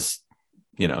I was,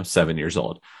 7 years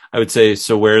old. I would say,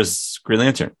 so where's Green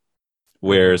Lantern?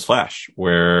 Where's Flash?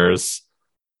 Where's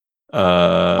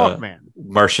Hawkman?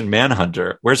 Martian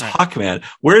Manhunter? Where's Hawkman?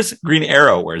 Where's Green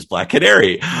Arrow? Where's Black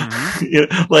Canary?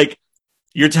 Like,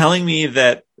 you're telling me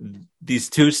that these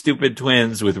two stupid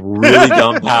twins with really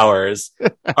dumb powers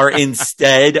are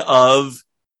instead of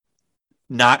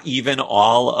not even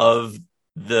all of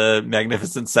the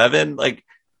Magnificent Seven? Like,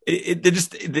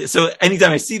 so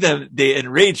anytime I see them, they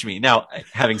enrage me. Now,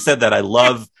 having said that, I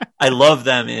love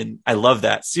them, and I love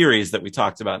that series that we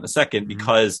talked about in a second,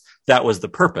 because that was the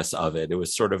purpose of it. It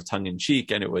was sort of tongue in cheek,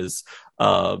 and it was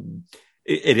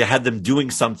it had them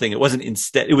doing something. It wasn't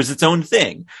instead, it was its own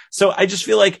thing. So I just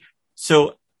feel like,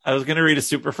 so I was going to read a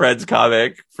Super Friends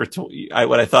comic for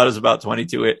what I thought was about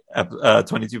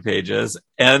 22 pages,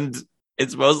 and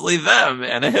it's mostly them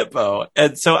and a hippo.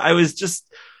 And so I was just,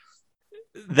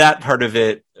 that part of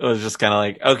it was just kind of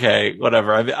like, okay,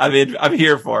 whatever. I'm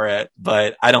here for it,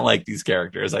 but I don't like these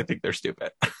characters. I think they're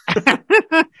stupid.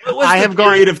 I have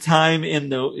period of time in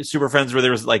the Super Friends where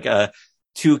there was like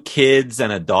two kids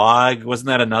and a dog. Wasn't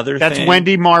that another That's thing?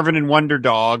 Wendy, Marvin, and Wonder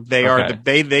Dog. They are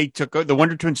they took the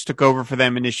Wonder Twins took over for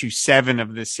them in issue 7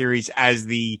 of this series as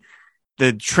the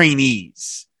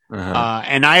trainees.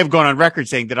 And I have gone on record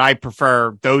saying that I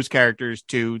prefer those characters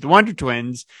to the Wonder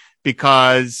Twins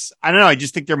because I don't know. I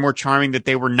just think they're more charming that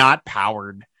they were not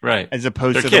powered, right? As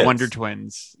opposed to kids. The Wonder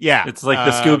Twins. Yeah, it's like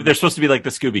the Scooby. They're supposed to be like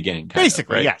the Scooby Gang,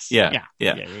 basically. Right? Yes.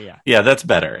 Yeah. That's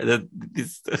better.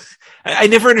 I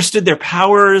never understood their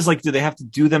powers. Like, do they have to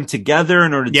do them together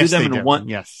in order to do them in one?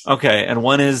 Yes. Okay, and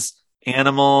one is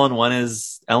animal and one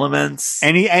is elements.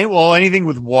 Anything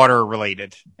with water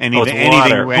related. Anything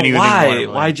why?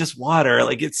 Why just water?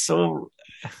 Like, it's so.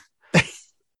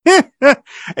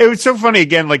 It was so funny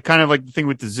again, like kind of like the thing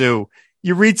with the zoo.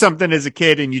 You read something as a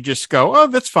kid and you just go, "Oh,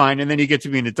 that's fine," and then you get to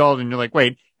be an adult and you're like,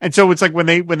 "Wait." And so it's like when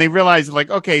they realize, like,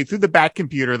 okay, through the Bat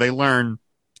computer, they learn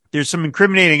there's some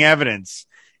incriminating evidence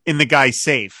in the guy's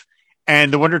safe,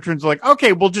 and the Wonder Twins are like,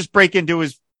 "Okay, we'll just break into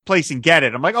his place and get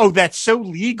it." I'm like, "Oh, that's so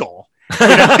legal."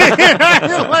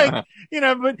 Like,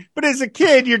 but as a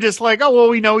kid, you're just like, oh, well,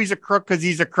 we know he's a crook because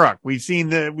he's a crook. We've seen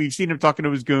him talking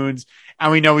to his goons and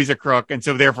we know he's a crook. And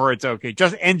so therefore it's okay.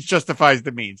 Just ends justifies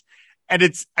the means. And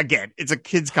it's a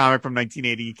kid's comic from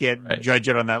 1980. You can't judge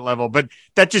it on that level, but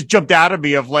that just jumped out of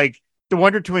me of like the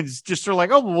Wonder Twins just are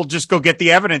like, oh, well, we'll just go get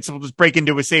the evidence and we'll just break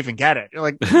into a safe and get it. You're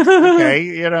like, okay,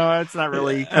 it's not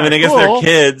really, I mean, I guess they're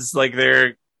kids, like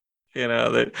they're,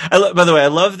 by the way, I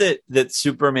love that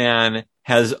Superman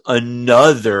has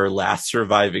another last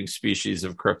surviving species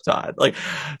of Krypton. Like,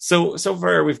 so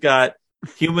far we've got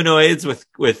humanoids with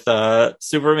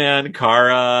Superman,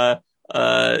 Kara,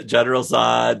 General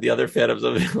Zod, the other Phantoms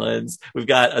of Villains. We've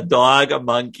got a dog, a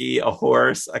monkey, a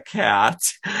horse, a cat,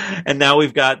 and now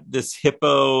we've got this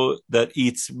hippo that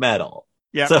eats metal.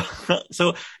 Yeah.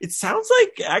 So it sounds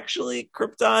like actually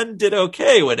Krypton did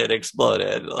okay when it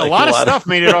exploded. Like a lot of stuff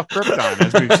made it off Krypton,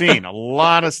 as we've seen. A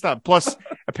lot of stuff. Plus,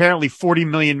 apparently 40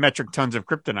 million metric tons of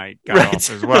kryptonite got off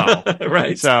as well.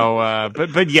 Right. So,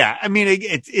 but yeah, I mean,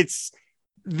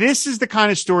 this is the kind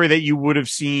of story that you would have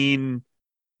seen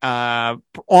on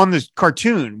the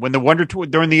cartoon when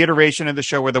during the iteration of the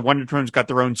show where the Wonder Twins got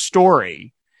their own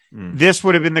story. This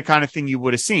would have been the kind of thing you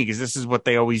would have seen because this is what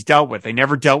they always dealt with. They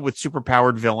never dealt with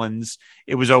superpowered villains.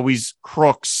 It was always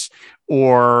crooks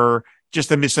or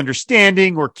just a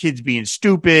misunderstanding or kids being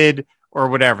stupid or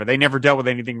whatever. They never dealt with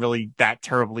anything really that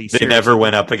terribly serious. They never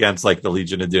went up against like the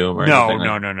Legion of Doom or anything.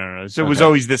 No. So it was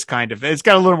always this kind of, it's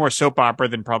got a little more soap opera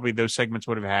than probably those segments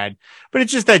would have had, but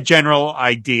it's just that general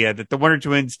idea that the Wonder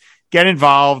Twins get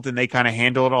involved and they kind of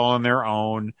handle it all on their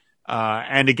own.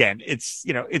 And again, it's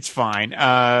fine.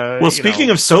 Well, speaking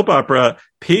of soap opera,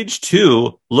 page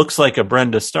 2 looks like a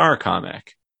Brenda Starr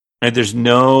comic. Right? There's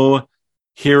no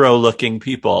hero looking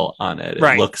people on it.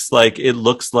 It looks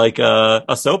like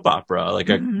a soap opera, like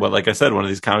like I said, one of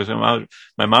these comics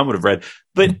my mom would have read.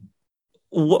 But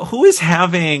who is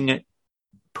having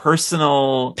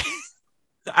personal?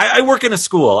 I work in a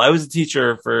school. I was a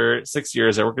teacher for 6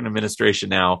 years. I work in administration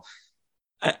now.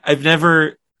 I've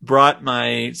never brought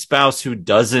my spouse who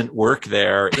doesn't work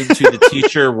there into the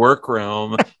teacher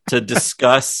workroom to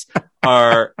discuss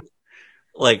her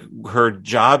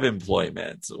job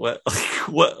employment.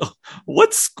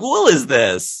 What school is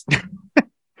this?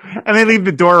 And they leave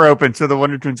the door open so the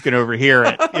Wonder Twins can overhear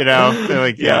it. They're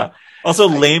like, yeah. Also,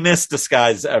 lamest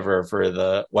disguise ever for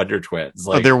the Wonder Twins.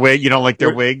 Like, their wig. You don't like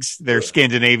their wigs? Their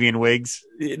Scandinavian wigs?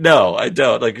 No, I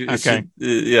don't. Like, okay.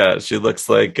 She looks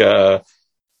like.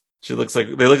 She looks like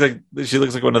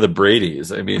one of the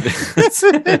Bradys. I mean,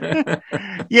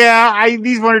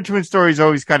 these Wonder Twin stories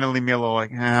always kind of leave me a little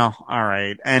like, oh, all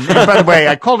right. And by the way,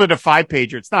 I called it a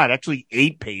 5-pager. It's not actually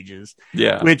 8 pages.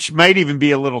 Yeah, which might even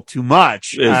be a little too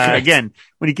much. Again,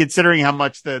 when you're considering how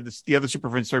much the other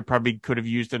Super Friends story probably could have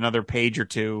used another page or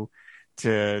two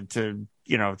to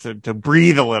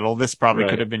breathe a little. This probably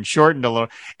could have been shortened a little.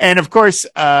 And of course,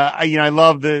 I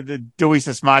love the Dewey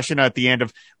Machina at the end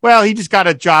of, well, he just got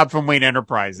a job from Wayne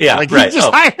Enterprises. Yeah, he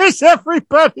just hires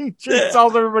everybody to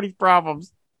solve everybody's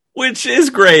problems. Which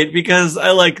is great because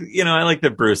I like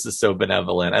that Bruce is so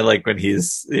benevolent. I like when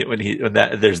there's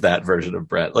that version of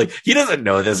Brett. Like, he doesn't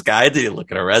know this guy. Did he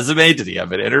look at a resume? Did he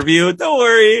have an interview? Don't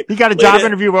worry. He got a job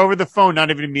interview over the phone, not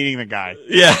even meeting the guy.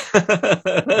 Yeah.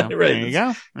 Right. There you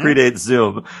go. Predates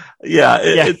Zoom. Yeah.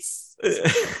 It's,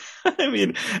 I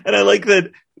mean, and I like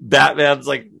that Batman's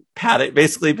like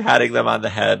basically patting them on the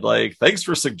head. Like, thanks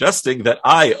for suggesting that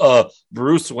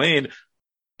Bruce Wayne.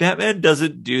 Batman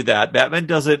doesn't do that. Batman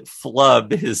doesn't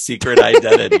flub his secret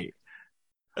identity.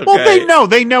 Okay? Well,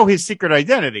 they know his secret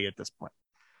identity at this point.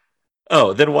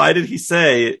 Oh, then why did he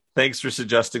say, thanks for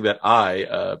suggesting that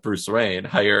I, Bruce Wayne,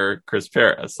 hire Chris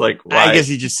Paris? Like, why? I guess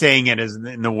he's just saying it as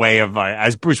in the way of,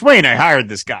 as Bruce Wayne, I hired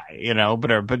this guy,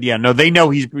 but yeah, no, they know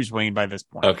he's Bruce Wayne by this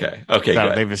point. Okay.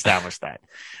 So they've established that.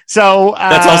 So,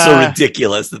 that's also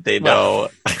ridiculous that they know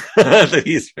that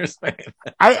he's Bruce Wayne.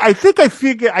 I think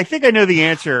I know the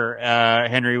answer,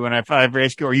 Henry, when I ever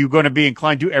ask you, are you going to be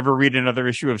inclined to ever read another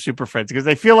issue of Super Friends? Because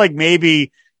I feel like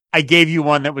maybe I gave you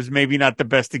one that was maybe not the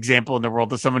best example in the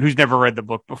world to someone who's never read the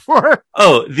book before.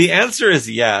 Oh, the answer is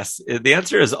yes. The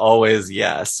answer is always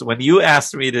yes. When you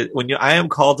ask me I am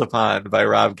called upon by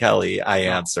Rob Kelly, I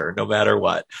answer no matter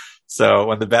what. So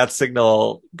when the bat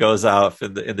signal goes off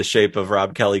in the shape of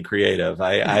Rob Kelly creative,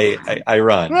 I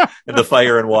run. And the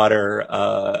fire and water,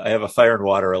 I have a fire and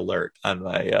water alert on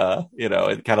my,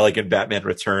 kind of like in Batman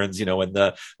Returns, when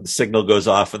the signal goes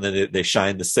off and then they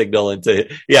shine the signal into,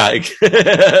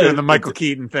 the Michael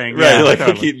Keaton thing. Right. Yeah,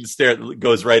 Michael Keaton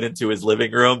goes right into his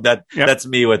living room. That's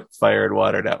me with Fire and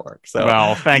Water Network. So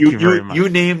well, thank you very much. You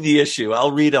name the issue.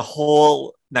 I'll read a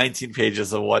whole 19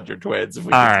 pages of Wonder Twins. If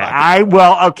we all right.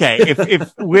 Okay.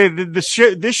 If with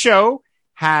this show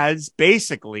has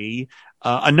basically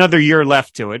another year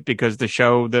left to it, because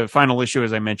the final issue,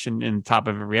 as I mentioned in the top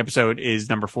of every episode, is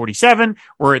number 47.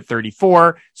 We're at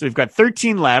 34. So we've got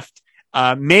 13 left.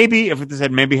 Maybe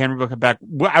maybe Henry will come back.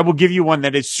 I will give you one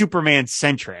that is Superman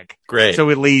centric. Great. So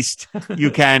at least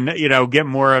you can, get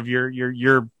more of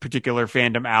your particular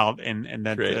fandom out and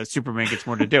that Superman gets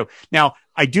more to do. Now,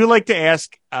 I do like to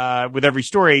ask, with every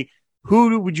story,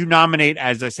 who would you nominate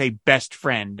as, I say, best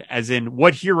friend, as in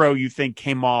what hero you think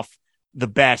came off the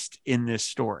best in this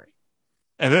story?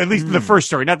 At least in the first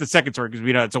story, not the second story, because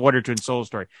we know it's a Wonder Twin Soul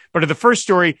story. But in the first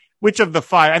story, which of the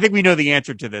five, I think we know the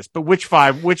answer to this, but which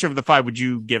of the five would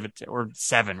you give it to? Or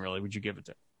seven, really, would you give it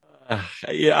to?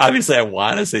 Obviously I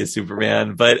want to say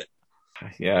Superman, but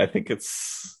I think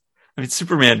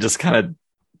Superman just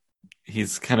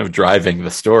he's kind of driving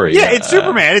the story. Yeah, it's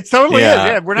Superman. It totally is.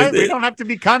 Yeah, we don't have to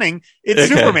be cunning. It's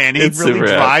Superman. He really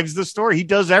drives the story. He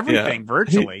does everything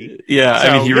virtually.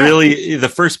 Really, the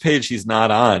first page he's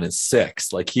not on is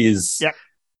 6. Like he is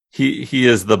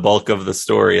the bulk of the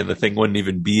story, and the thing wouldn't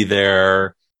even be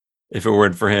there if it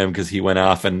weren't for him, because he went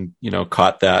off and,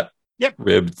 caught that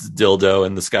ribbed dildo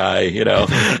in the sky,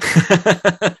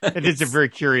 It is a very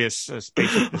curious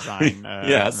spaceship design in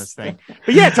this thing.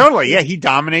 But yeah, totally. Yeah, he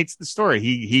dominates the story.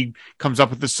 He comes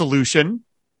up with the solution.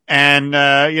 And,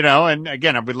 and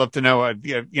again, I would love to know,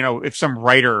 if some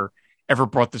writer ever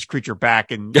brought this creature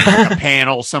back in a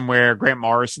panel somewhere, Grant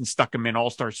Morrison stuck him in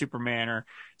All-Star Superman or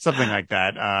something like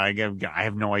that. I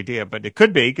have no idea, but it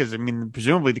could be, because,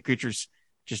 presumably the creature's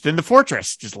just in the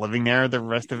fortress, just living there the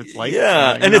rest of its life.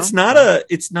 Yeah. And it's not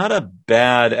a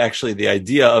bad, actually, the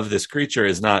idea of this creature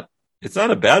it's not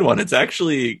a bad one. It's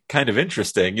actually kind of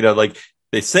interesting. Like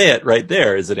they say it right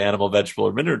there. Is it animal, vegetable,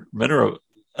 or mineral?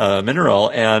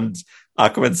 And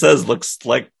Aquaman says, looks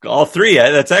like all three.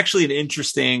 That's actually an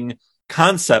interesting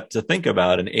concept to think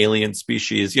about, an alien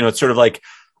species. It's sort of like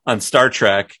on Star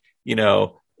Trek,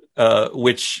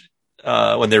 which,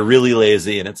 when they're really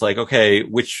lazy and it's like, okay,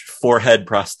 which forehead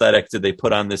prosthetic did they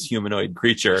put on this humanoid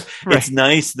creature? Right. It's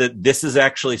nice that this is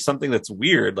actually something that's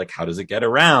weird. Like, how does it get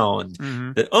around?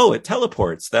 Mm-hmm. It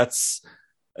teleports.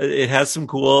 It has some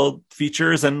cool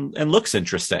features and looks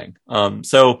interesting.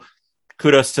 So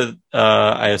kudos to,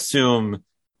 I assume,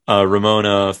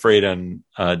 Ramona Fradon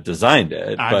designed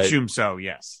it. I assume so.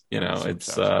 Yes.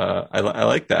 I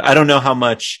like that. I don't know how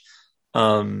much,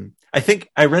 I think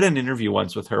I read an interview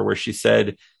once with her where she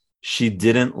said she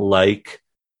didn't like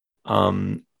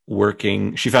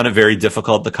working. She found it very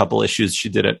difficult, the couple issues she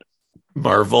did at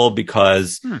Marvel,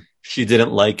 because she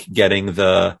didn't like getting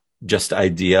the just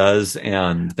ideas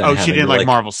and then she didn't like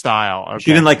Marvel style. Okay.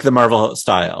 She didn't like the Marvel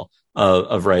style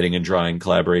of writing and drawing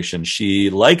collaboration. She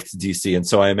liked DC, and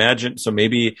so I imagine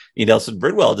maybe E. Nelson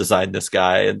Bridwell designed this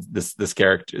guy and this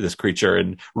character, this creature,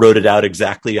 and wrote it out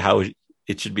exactly how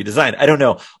it should be designed. I don't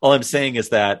know. All I'm saying is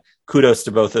that kudos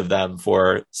to both of them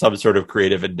for some sort of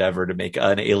creative endeavor to make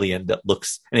an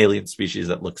alien species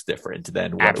that looks different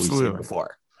than what we've seen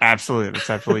before. Absolutely. That's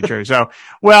absolutely true. So,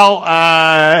 well,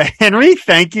 Henry,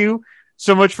 thank you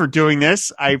so much for doing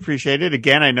this. I appreciate it.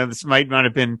 Again, I know this might not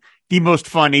have been the most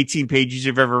fun 18 pages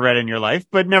you've ever read in your life,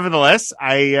 but nevertheless,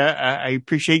 I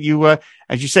appreciate you,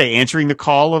 as you say, answering the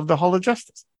call of the Hall of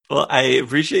Justice. Well, I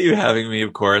appreciate you having me,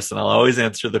 of course, and I'll always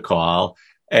answer the call.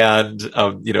 And,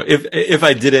 if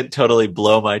I didn't totally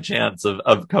blow my chance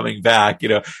of coming back,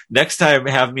 next time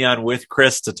have me on with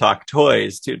Chris to talk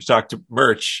toys, to talk to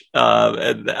merch.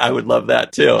 And I would love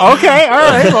that too. Okay. All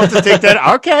right. We'll have to take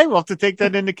that. Okay. We'll have to take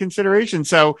that into consideration.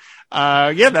 So,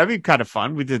 yeah, that'd be kind of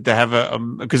fun. We did to have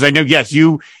because I know, yes,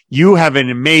 you have an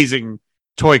amazing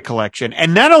toy collection,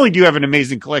 and not only do you have an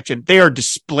amazing collection, they are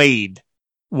displayed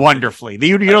wonderfully.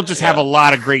 You don't just have a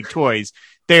lot of great toys.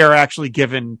 They are actually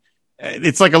given.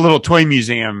 It's like a little toy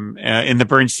museum in the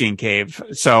Bernstein Cave.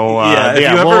 So, if you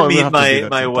ever meet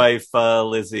my wife,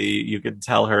 Lizzie, you can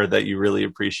tell her that you really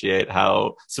appreciate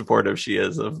how supportive she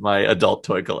is of my adult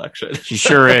toy collection. She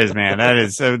sure is, man.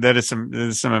 That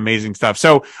is some amazing stuff.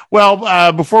 So,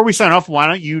 well, before we sign off, why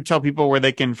don't you tell people where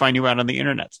they can find you out on the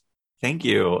internet? Thank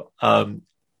you.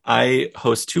 I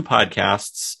host 2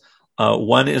 podcasts.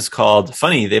 One is called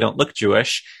Funny, They Don't Look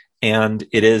Jewish, and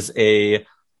it is a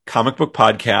comic book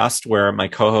podcast where my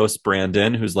co-host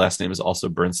Brandon, whose last name is also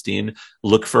Bernstein,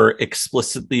 look for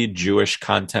explicitly Jewish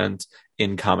content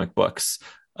in comic books.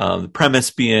 The premise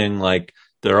being like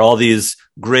there are all these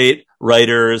great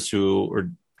writers who are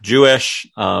Jewish,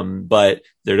 but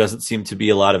there doesn't seem to be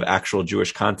a lot of actual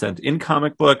Jewish content in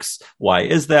comic books. Why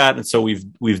is that? And so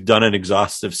we've done an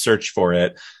exhaustive search for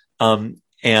it. We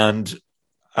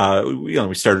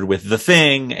started with The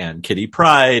Thing and Kitty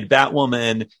Pryde,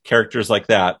 Batwoman, characters like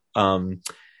that. And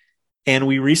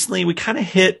we kind of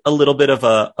hit a little bit of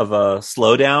a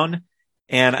slowdown.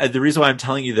 And the reason why I'm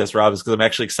telling you this, Rob, is because I'm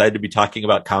actually excited to be talking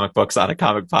about comic books on a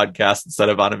comic podcast instead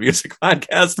of on a music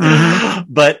podcast. Mm-hmm.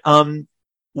 But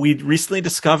we recently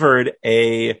discovered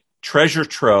a treasure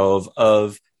trove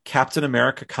of Captain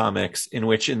America comics in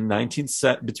which between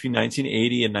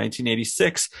 1980 and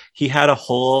 1986, he had a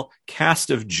whole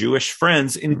cast of Jewish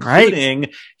friends,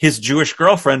 including his Jewish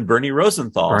girlfriend, Bernie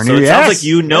Rosenthal. So it sounds like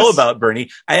you know about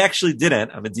Bernie. I actually didn't.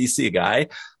 I'm a DC guy.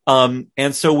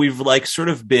 And so we're like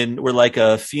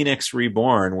a Phoenix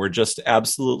reborn. We're just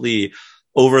absolutely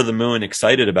over the moon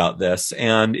excited about this.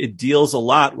 And it deals a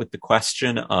lot with the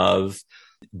question of,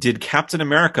 did Captain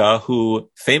America,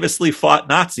 who famously fought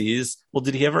Nazis,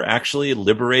 did he ever actually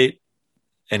liberate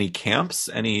any camps,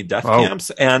 any death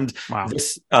camps? And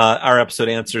this, our episode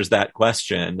answers that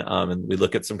question. And we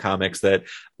look at some comics that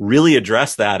really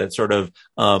address that and sort of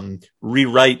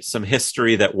rewrite some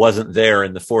history that wasn't there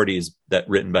in the 40s that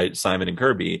written by Simon and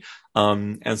Kirby.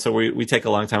 And so we take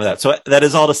a long time with that. So that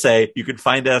is all to say, you can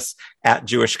find us at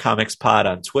Jewish Comics Pod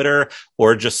on Twitter,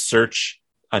 or just search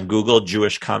on Google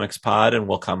Jewish Comics Pod and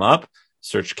we'll come up.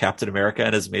 Search Captain America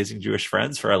and His Amazing Jewish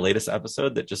Friends for our latest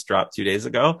episode that just dropped 2 days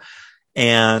ago.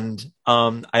 And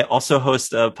I also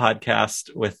host a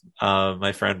podcast with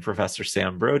my friend Professor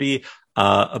Sam Brody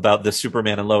about the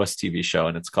Superman and Lois TV show,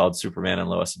 and it's called Superman and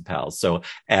Lois and Pals. So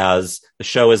as the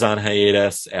show is on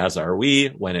hiatus, as are we.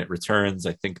 When it returns,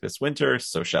 I think this winter,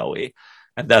 so shall we.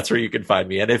 And that's where you can find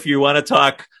me. And if you want to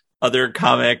talk other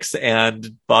comics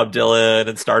and Bob Dylan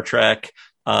and Star Trek,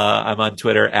 I'm on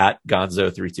Twitter at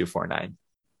Gonzo3249.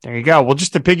 There you go. Well,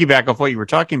 just to piggyback off what you were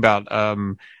talking about,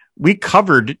 we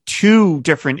covered 2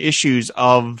 different issues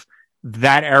of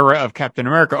that era of Captain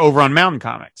America over on Mountain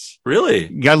Comics.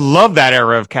 Really? I love that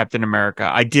era of Captain America.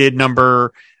 I did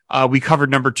we covered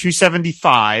number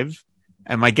 275,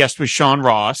 and my guest was Sean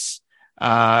Ross,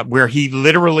 where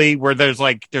there's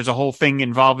a whole thing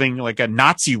involving like a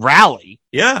Nazi rally.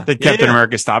 That Captain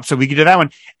America stopped. So we could do that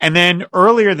one. And then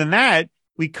earlier than that,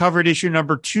 we covered issue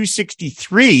number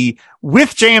 263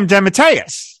 with J.M.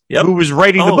 DeMatteis, who was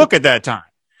writing the book at that time.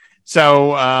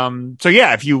 So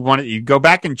yeah, if you want to, you go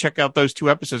back and check out those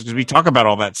 2 episodes because we talk about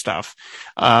all that stuff.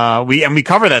 We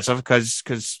cover that stuff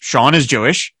because Sean is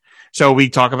Jewish. So we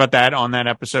talk about that on that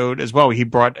episode as well. He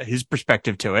brought his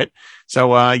perspective to it.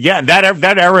 So,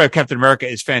 that era of Captain America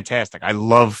is fantastic. I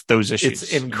love those issues.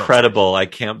 It's incredible. I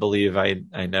can't believe I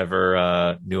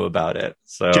never knew about it.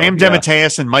 So James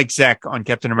DeMatteis and Mike Zeck on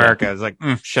Captain America is like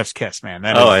chef's kiss, man.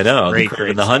 I know.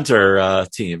 Great the Hunter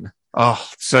team. Oh,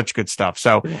 such good stuff.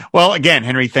 So, well, again,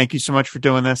 Henry, thank you so much for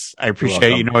doing this. I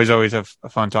appreciate it. You know, I always have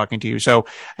fun talking to you. So,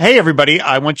 hey, everybody,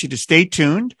 I want you to stay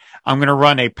tuned. I'm going to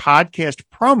run a podcast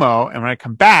promo. And when I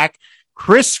come back,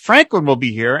 Chris Franklin will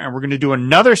be here and we're going to do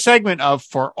another segment of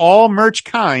For All Merch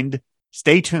Kind,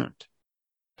 Stay tuned.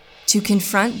 To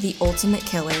confront the ultimate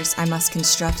killers, I must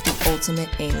construct the ultimate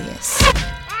alias.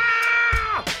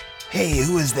 Hey,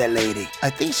 who is that lady? I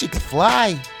think she could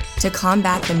fly. To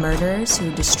combat the murderers who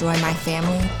destroy my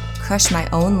family, crush my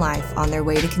own life on their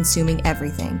way to consuming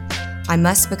everything, I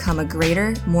must become a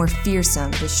greater, more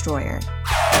fearsome destroyer.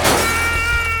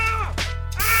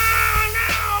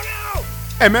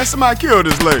 Hey man, somebody killed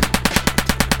this lady.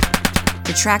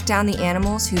 To track down the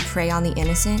animals who prey on the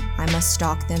innocent, I must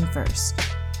stalk them first.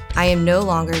 I am no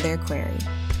longer their quarry.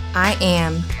 I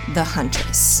am the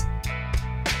Huntress.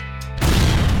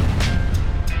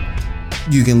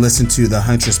 You can listen to the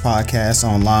Huntress Podcast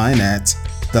online at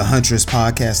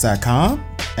thehuntress.podcast.com,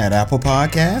 at Apple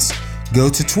Podcasts. Go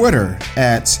to Twitter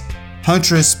at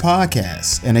Huntress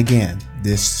Podcast. And again,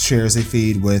 this shares a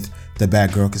feed with the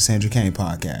Batgirl Cassandra Cain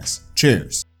podcast.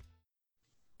 Cheers.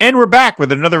 And we're back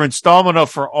with another installment of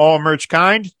For All Merch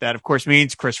Kind. That, of course,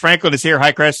 means Chris Franklin is here.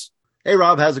 Hi, Chris. Hey,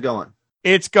 Rob. How's it going?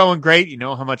 It's going great. You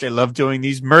know how much I love doing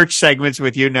these merch segments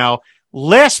with you. Now,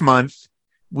 last month,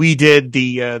 we did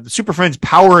the Super Friends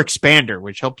Power Expander,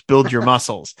 which helps build your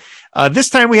muscles.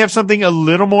 This time, we have something a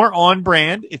little more on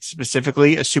brand. It's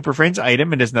specifically a Super Friends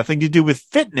item. It has nothing to do with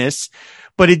fitness,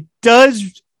 but it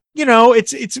does, you know,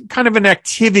 it's kind of an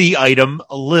activity item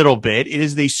a little bit. It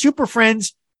is the Super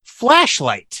Friends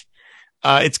flashlight.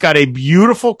 It's got a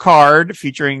beautiful card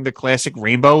featuring the classic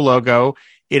rainbow logo.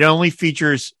 It only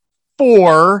features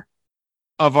 4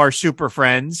 of our Super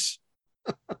Friends.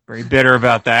 Very bitter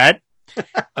about that.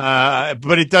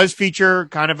 But it does feature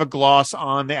kind of a gloss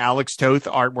on the Alex Toth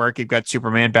artwork. You've got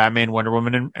Superman, Batman, Wonder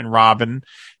Woman, and Robin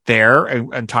there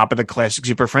on top of the classic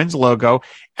Super Friends logo.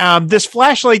 This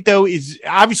flashlight, though, is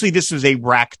obviously this was a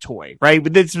rack toy, right?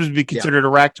 Would this be considered a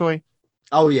rack toy?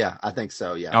 Oh, yeah, I think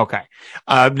so. Yeah. Okay.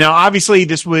 Now, obviously,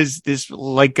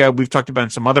 we've talked about in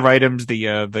some other items, the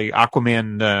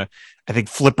Aquaman, I think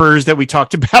flippers that we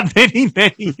talked about many,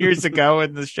 many years ago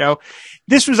in the show.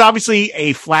 This was obviously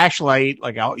a flashlight,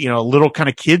 like, a little kind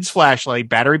of kid's flashlight,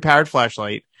 battery powered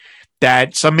flashlight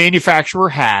that some manufacturer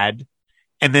had.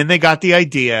 And then they got the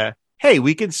idea, hey,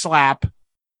 we can slap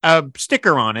a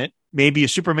sticker on it. Maybe a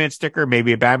Superman sticker,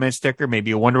 maybe a Batman sticker,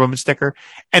 maybe a Wonder Woman sticker,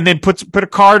 and then put a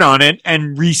card on it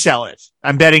and resell it.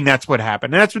 I'm betting that's what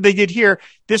happened. And that's what they did here.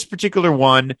 This particular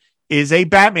one is a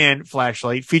Batman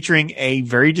flashlight featuring a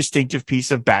very distinctive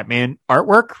piece of Batman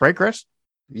artwork, right, Chris?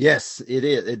 Yes, it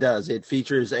is. It does. It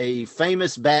features a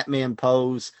famous Batman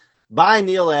pose by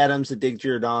Neil Adams and Dick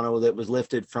Giordano that was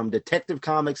lifted from Detective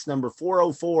Comics number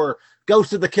 404,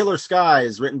 Ghost of the Killer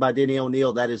Skies, written by Denny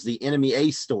O'Neil. That is the Enemy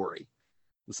Ace story.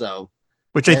 So,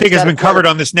 which I think has been covered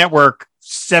on this network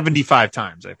 75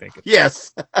 times, I think.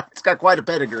 Yes, it's got quite a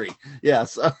pedigree.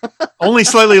 Yes. Only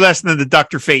slightly less than the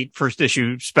Dr. Fate first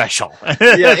issue special.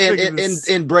 Yeah,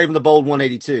 in Brave and the Bold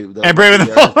 182. And Brave and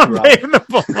the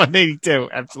Bold 182,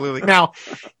 absolutely. Now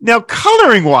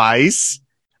coloring wise,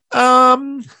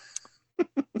 Batman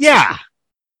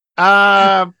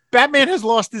has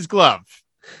lost his glove,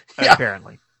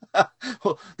 apparently.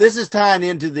 Well, this is tying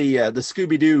into the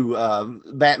Scooby-Doo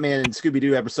Batman and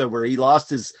Scooby-Doo episode where he lost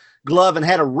his glove and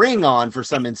had a ring on for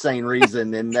some insane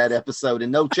reason in that episode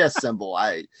and no chest symbol.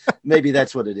 Maybe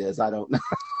that's what it is. I don't know.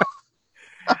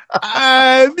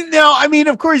 No, I mean,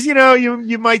 of course,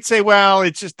 you might say, well,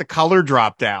 it's just the color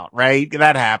dropped out, right?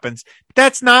 That happens.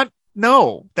 That's not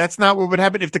what would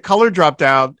happen. If the color dropped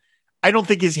out, I don't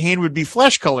think his hand would be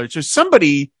flesh colored. So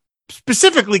somebody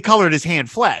specifically colored his hand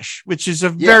flesh, which is a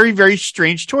very, very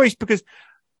strange choice because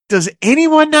does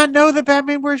anyone not know that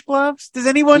Batman wears gloves? Does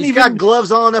anyone He's got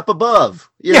gloves on up above?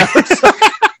 Yeah.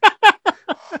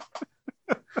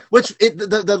 Which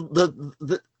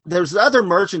there's other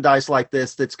merchandise like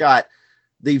this that's got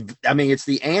it's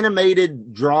the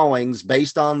animated drawings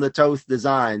based on the Toth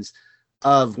designs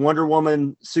of Wonder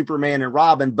Woman, Superman, and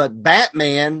Robin, but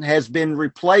Batman has been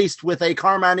replaced with a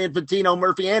Carmine Infantino,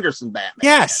 Murphy Anderson Batman.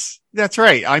 Yes, that's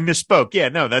right. I misspoke. Yeah,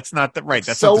 no, that's not right.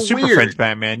 That's so not the Super weird. Friends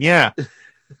Batman. Yeah.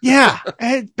 Yeah.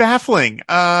 It's baffling.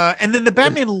 And then the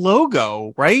Batman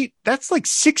logo, right? That's like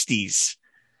 60s.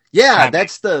 Yeah,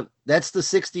 Batman. that's the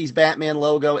 60s Batman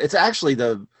logo. It's actually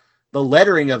the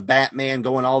lettering of Batman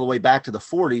going all the way back to the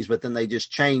 40s, but then they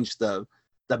just changed the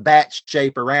bat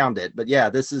shape around it. But yeah,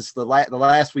 this is the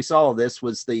last we saw of this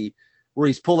was where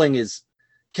he's pulling his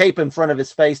cape in front of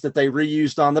his face that they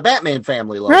reused on the Batman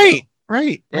family logo.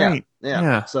 Right.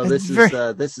 Yeah. So this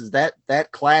is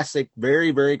that classic,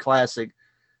 very, very classic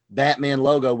Batman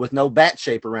logo with no bat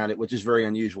shape around it, which is very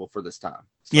unusual for this time.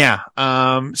 So. Yeah.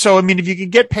 So I mean, if you can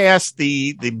get past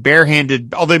the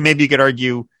barehanded, although maybe you could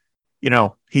argue he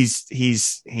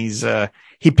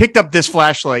picked up this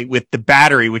flashlight with the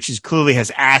battery, which is clearly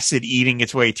has acid eating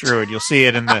its way through it. You'll see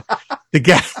it in the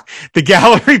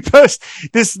gallery post.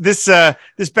 This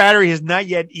battery has not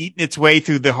yet eaten its way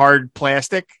through the hard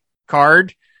plastic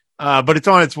card, but it's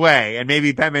on its way. And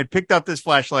maybe Batman picked up this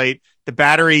flashlight, the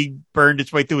battery burned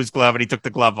its way through his glove, and he took the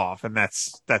glove off, and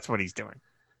that's what he's doing.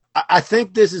 I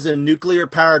think this is a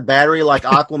nuclear-powered battery like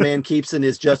Aquaman keeps in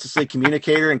his Justice League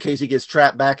communicator in case he gets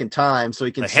trapped back in time so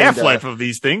he can The half-life of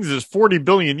these things is 40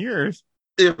 billion years.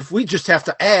 If we just have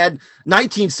to add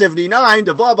 1979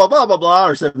 to blah, blah, blah, blah, blah,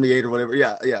 or 78 or whatever.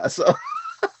 Yeah. So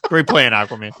great plan,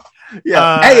 Aquaman.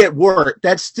 Yeah. Hey, it worked.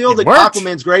 That's still the worked.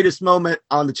 Aquaman's greatest moment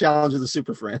on the Challenge of the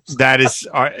Super Friends. That is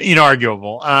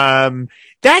inarguable.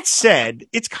 That said,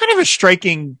 it's kind of a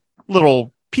striking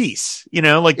little piece,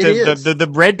 like the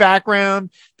red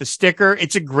background, the sticker.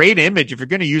 It's a great image. If you're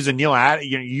going to use a Neil Adams,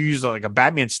 you use like a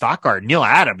Batman stock art, Neil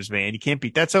Adams, man, you can't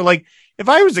beat that. So like, if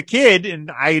I was a kid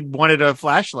and I wanted a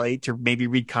flashlight to maybe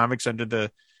read comics under the,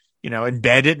 in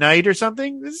bed at night or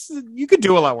something, you could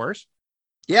do a lot worse.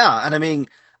 Yeah. And I mean,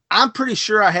 I'm pretty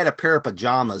sure I had a pair of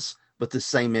pajamas with the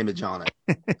same image on it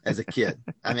as a kid.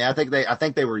 I mean, I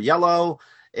think they were yellow.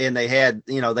 And they had,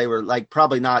 they were like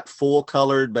probably not full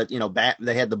colored, but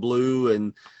they had the blue,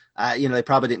 and they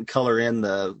probably didn't color in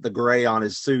the gray on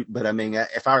his suit. But I mean,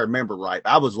 if I remember right,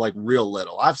 I was like real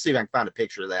little. I'll see if I can find a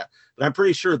picture of that. But I'm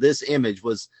pretty sure this image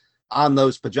was on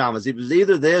those pajamas. It was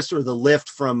either this or the lift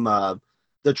from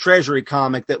the Treasury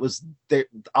comic that was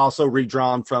also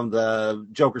redrawn from the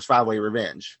Joker's 5-Way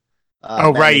Revenge.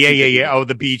 Right. Yeah. Oh,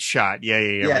 the beach shot. Yeah.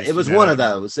 Yeah, it was one of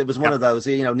those. It was one of those.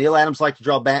 Neil Adams liked to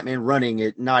draw Batman running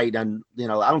at night, and I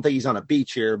don't think he's on a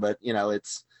beach here, but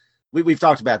it's we've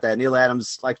talked about that. Neil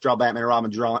Adams liked to draw Batman and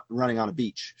Robin running on a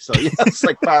beach. So it's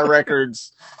like Fire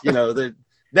Records. The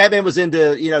Batman was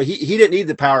into. He didn't need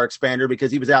the power expander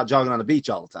because he was out jogging on the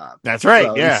beach all the time. That's right.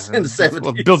 So yeah, in the 70s.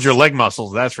 Well, build your leg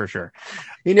muscles. That's for sure.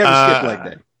 He never skipped leg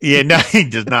day. Yeah, no, he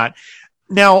does not.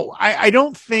 Now, I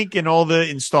don't think in all the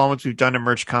installments we've done in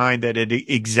Merch Kind that it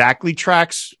exactly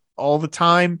tracks all the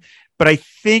time, but I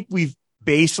think we've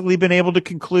basically been able to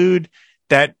conclude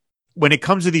that when it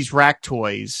comes to these rack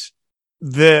toys,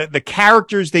 the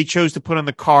characters they chose to put on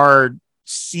the card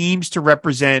seems to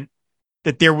represent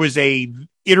that there was a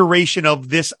iteration of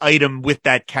this item with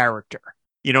that character.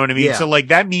 You know what I mean? Yeah. So like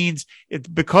that means it's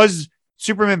because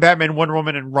Superman, Batman, Wonder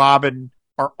Woman, and Robin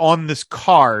are on this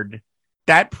card.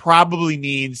 That probably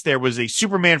means there was a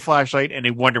Superman flashlight and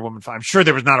a Wonder Woman flashlight. I'm sure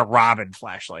there was not a Robin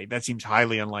flashlight. That seems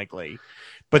highly unlikely.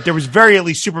 But there was at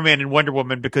least Superman and Wonder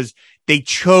Woman because they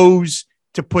chose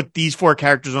to put these four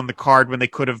characters on the card when they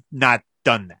could have not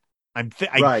done that. I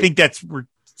think that's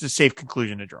a safe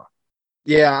conclusion to draw.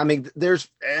 Yeah, I mean,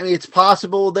 it's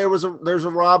possible there's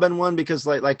a Robin one because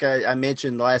like I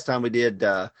mentioned the last time we did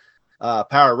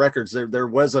Power Records, there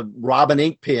was a Robin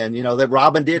ink pen. That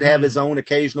Robin did have his own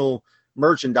occasional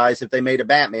merchandise if they made a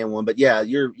Batman one, but yeah,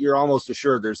 you're almost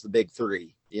assured there's the big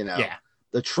three,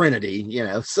 the Trinity,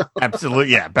 so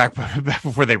absolutely. Yeah. Back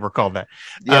before they were called that.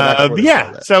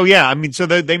 So I mean, so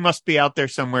they must be out there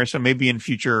somewhere. So maybe in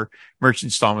future merch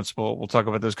installments, we'll talk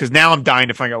about those. Cause now I'm dying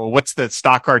to find out, well, what's the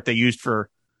stock art they used for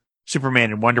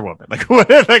Superman and Wonder Woman? Like what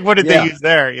did they use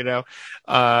there?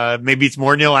 Maybe it's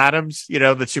more Neil Adams,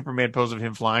 the Superman pose of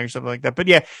him flying or something like that. But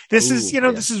yeah, this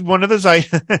is one of those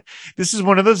this is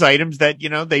one of those items that,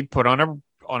 they put on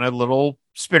a little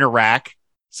spinner rack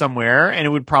somewhere, and it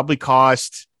would probably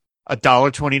cost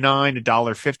 $1.29,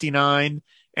 $1.59. And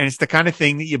it's the kind of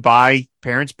thing that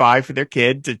parents buy for their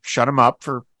kid to shut them up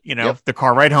for, the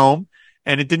car ride home.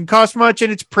 And it didn't cost much,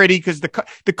 and it's pretty because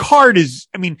the card is,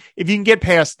 I mean, if you can get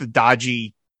past the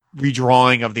dodgy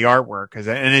redrawing of the artwork, and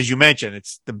as you mentioned,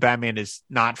 the Batman is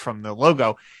not from the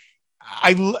logo.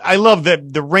 I love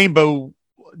that the rainbow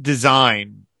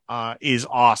design is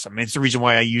awesome. It's the reason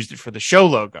why I used it for the show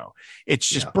logo. It's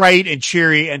just bright and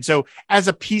cheery. And so as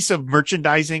a piece of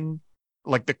merchandising,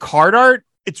 like the card art,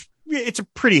 it's a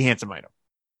pretty handsome item.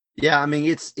 Yeah, I mean,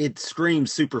 it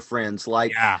screams Super Friends.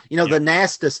 Like, the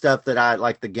Nasta stuff that I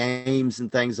like, the games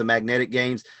and things, the magnetic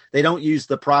games, they don't use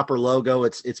the proper logo.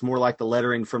 It's more like the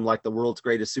lettering from like the World's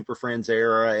Greatest Super Friends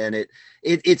era. And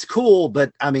it's cool,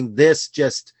 but I mean,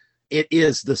 it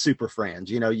is the Super Friends.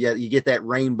 You get that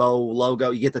rainbow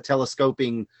logo, you get the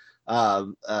telescoping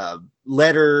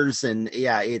letters, and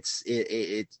it's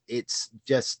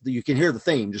just, you can hear the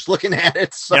theme just looking at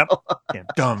it. So. Yep. Yeah.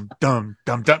 Dum.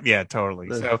 Yeah, totally.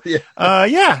 So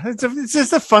it's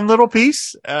just a fun little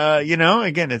piece.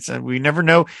 Again, we never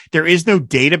know. There is no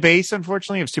database,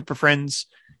 unfortunately, of Super Friends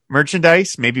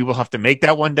merchandise. Maybe we'll have to make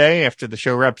that one day after the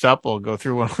show wraps up. We'll go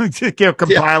through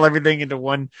compile everything into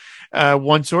one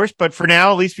source. But for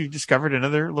now, at least we've discovered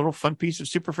another little fun piece of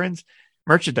Super Friends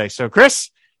merchandise. So,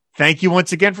 Chris, thank you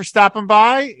once again for stopping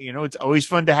by. It's always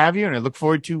fun to have you, and I look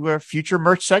forward to future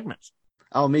merch segments.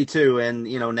 Oh, me too. And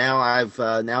now I've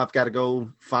got to go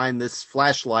find this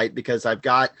flashlight because I've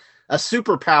got a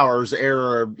Superpowers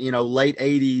era, late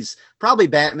 80s, probably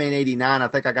Batman 89. I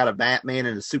think I got a Batman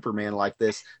and a Superman like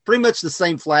this. Pretty much the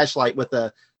same flashlight with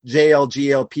a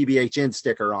JLGL PBHN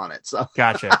sticker on it. So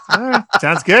gotcha. All right.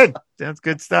 Sounds good. Sounds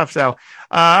good stuff. So,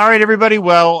 all right, everybody.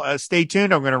 Well, stay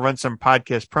tuned. I'm going to run some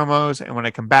podcast promos. And when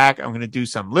I come back, I'm going to do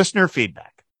some listener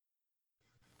feedback.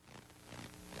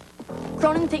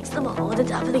 Cronin takes the ball at the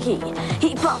top of the key.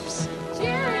 He pumps.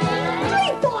 Jerry!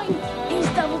 3-point! He's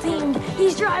double-teamed.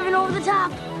 He's driving over the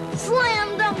top.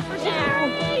 Slam dunk for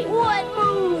Jerry! What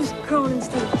moves? Cronin's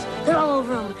teams. They're all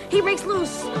over him. He breaks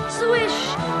loose.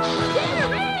 Swish!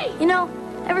 Jerry!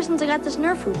 Ever since I got this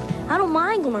Nerf hoop, I don't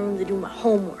mind going to my room to do my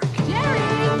homework. Jerry!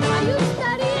 Are you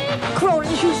studying?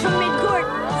 Cronin shoots from midcourt.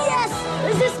 Yes!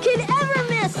 Does this kid ever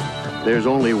miss? There's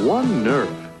only one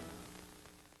Nerf.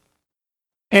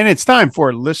 And it's time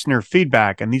for listener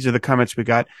feedback. And these are the comments we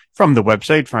got from the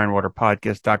website,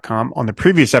 fireandwaterpodcast.com, on the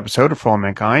previous episode of For All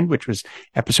Mankind, which was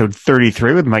episode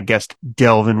 33 with my guest,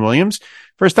 Delvin Williams.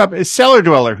 First up is Cellar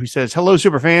Dweller, who says, hello,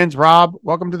 superfans. Rob,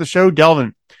 welcome to the show.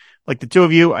 Delvin, like the two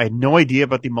of you, I had no idea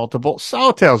about the multiple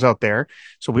swallowtails out there.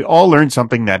 So we all learned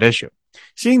something that issue.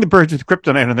 Seeing the birds with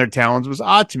kryptonite on their talons was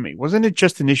odd to me. Wasn't it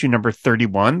just in issue number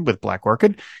 31 with Black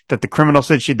Orchid that the criminal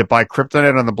said she had to buy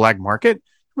kryptonite on the black market?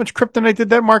 How much kryptonite did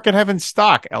that market have in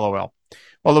stock? LOL.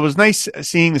 Well, it was nice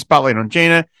seeing the spotlight on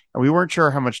Jaina, and we weren't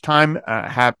sure how much time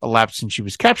had elapsed since she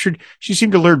was captured. She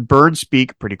seemed to learn bird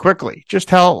speak pretty quickly. Just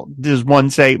how does one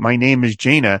say, my name is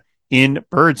Jaina, in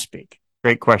bird speak?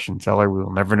 Great question, Zeller. We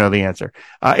will never know the answer.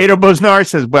 Ado Bosnar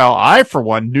says, well, I, for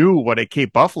one, knew what a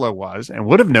Cape Buffalo was and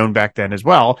would have known back then as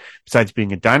well. Besides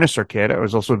being a dinosaur kid, I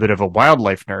was also a bit of a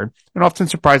wildlife nerd and often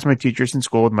surprised my teachers in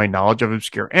school with my knowledge of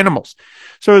obscure animals.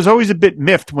 So I was always a bit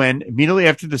miffed when, immediately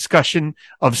after the discussion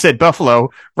of said buffalo,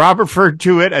 Rob referred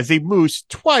to it as a moose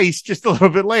twice just a little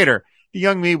bit later. The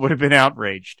young me would have been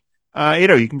outraged.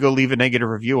 You can go leave a negative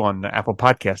review on Apple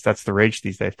Podcasts. That's the rage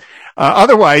these days.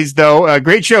 Otherwise, though,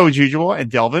 great show as usual.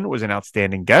 And Delvin was an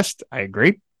outstanding guest. I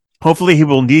agree. Hopefully he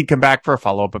will indeed come back for a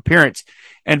follow-up appearance.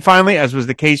 And finally, as was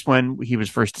the case when he was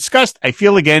first discussed, I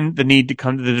feel again the need to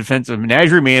come to the defense of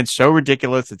Menagerie Man. So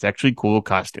ridiculous. It's actually a cool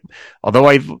costume. Although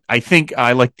I think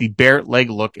I like the bare leg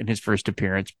look in his first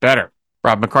appearance better.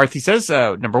 Rob McCarthy says,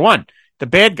 number one, the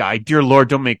bad guy, dear Lord,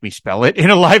 don't make me spell it, in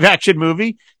a live action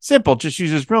movie. Simple. Just use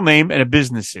his real name and a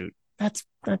business suit. That's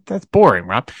boring,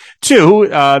 Rob. Two,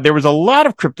 there was a lot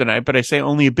of kryptonite, but I say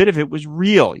only a bit of it was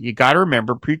real. You got to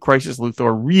remember, pre-crisis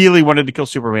Luthor really wanted to kill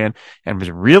Superman and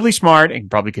was really smart and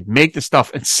probably could make the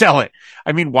stuff and sell it.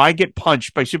 I mean, why get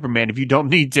punched by Superman if you don't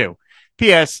need to?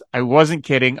 P.S. I wasn't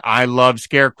kidding. I love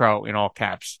Scarecrow in all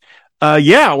caps.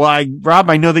 Rob,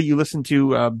 I know that you listened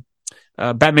to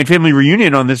Batman Family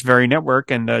Reunion on this very network,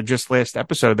 and just last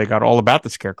episode they got all about the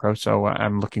Scarecrow, so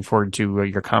I'm looking forward to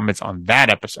your comments on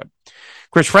that episode.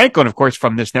 Chris Franklin, of course,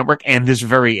 from this network and this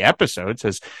very episode,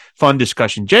 says, fun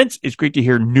discussion, gents. It's great to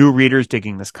hear new readers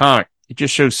digging this comic. It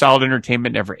just shows solid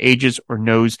entertainment never ages or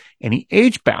knows any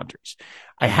age boundaries.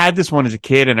 I had this one as a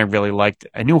kid and I really liked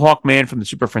it. I knew Hawkman from the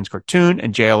Super Friends cartoon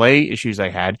and JLA issues I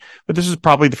had, but this is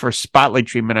probably the first spotlight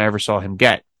treatment I ever saw him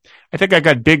get. I think I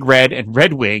got Big Red and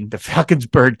Red Wing, the Falcon's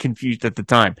bird, confused at the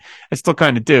time. I still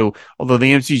kind of do, although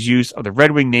the MC's use of the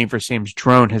Red Wing name for Sam's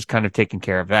drone has kind of taken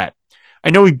care of that. I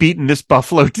know we've beaten this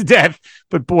buffalo to death,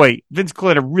 but boy, Vince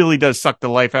Colletta really does suck the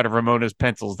life out of Ramona's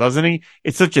pencils, doesn't he?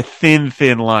 It's such a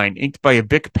thin line. Inked by a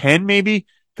Bic pen, maybe?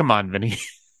 Come on, Vinny.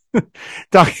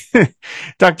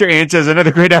 Dr. Ann says,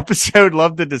 another great episode.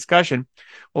 Love the discussion.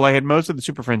 Well, I had most of the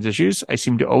Super Friends issues. I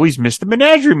seem to always miss the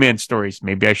Menagerie Man stories.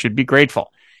 Maybe I should be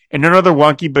grateful. And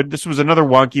this was another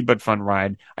wonky but fun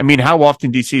ride. I mean, how often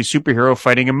do you see a superhero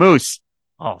fighting a moose?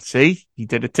 Oh, see? He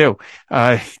did it too.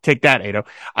 Take that, Ado.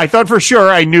 I thought for sure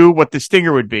I knew what the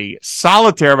stinger would be.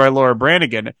 Solitaire by Laura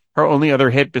Branigan, her only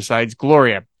other hit besides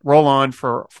Gloria. Roll on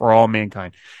for All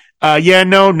Mankind.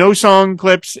 No song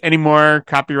clips anymore.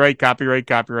 Copyright.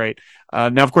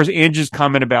 Now, of course, Angie's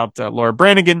comment about Laura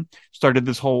Branigan started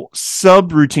this whole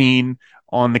sub-routine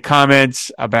on the comments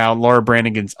about Laura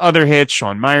Branigan's other hits.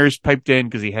 Sean Myers piped in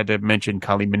because he had to mention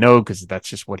Kylie Minogue because that's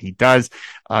just what he does.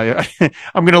 I'm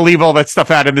going to leave all that stuff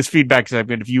out in this feedback.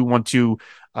 If you want to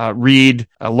read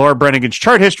Laura Branigan's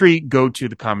chart history, go to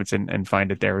the comments and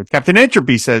find it there. Captain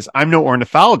Entropy says, I'm no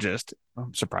ornithologist.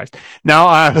 I'm surprised.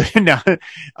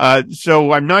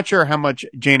 So I'm not sure how much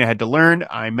Jaina had to learn.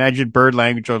 I imagine bird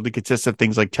language only consists of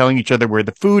things like telling each other where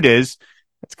the food is.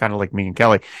 That's kind of like me and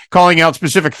Kelly. Calling out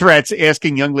specific threats,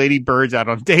 asking young lady birds out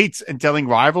on dates, and telling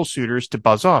rival suitors to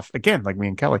buzz off. Again, like me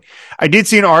and Kelly. I did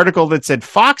see an article that said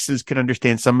foxes could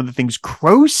understand some of the things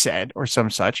crows said or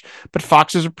some such, but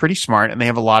foxes are pretty smart and they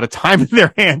have a lot of time in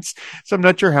their hands. So I'm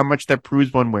not sure how much that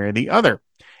proves one way or the other.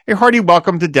 A hearty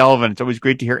welcome to Delvin. It's always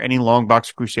great to hear any long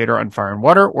box Crusader on Fire and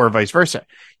Water or vice versa.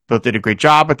 Both did a great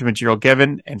job with the material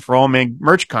given, and for all man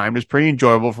merch kind was pretty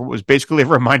enjoyable for what was basically a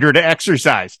reminder to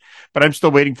exercise. But I'm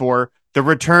still waiting for the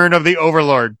return of the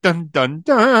Overlord. Dun, dun,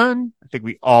 dun. I think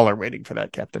we all are waiting for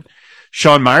that, Captain.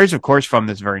 Sean Myers, of course, from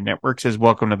this very network, says,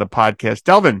 welcome to the podcast.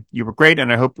 Delvin, you were great,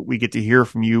 and I hope we get to hear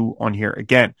from you on here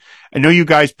again. I know you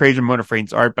guys praise Ramona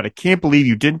Freighton's art, but I can't believe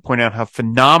you didn't point out how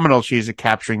phenomenal she is at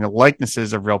capturing the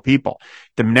likenesses of real people.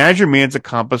 The Menagerie Man's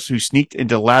accomplice who sneaked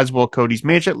into Laswell Cody's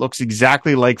mansion looks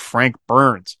exactly like Frank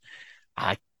Burns.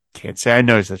 I can't say I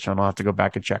noticed that, Sean. I'll have to go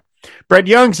back and check. Brett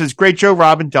Young says, great show,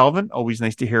 Robin Delvin. Always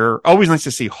nice to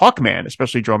see Hawkman,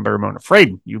 especially drawn by Ramona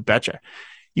Freighton. You betcha.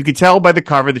 You can tell by the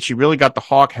cover that she really got the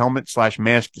Hawk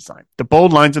helmet/mask design. The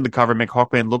bold lines on the cover make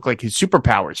Hawkman look like his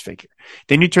superpowers figure.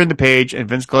 Then you turn the page and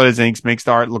Vince Gillies inks makes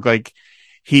the art look like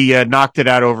he knocked it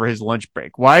out over his lunch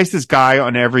break. Why is this guy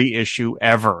on every issue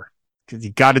ever? Because he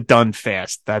got it done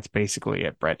fast. That's basically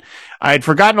it, Brett. I had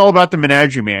forgotten all about the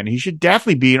Menagerie Man. He should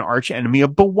definitely be an arch enemy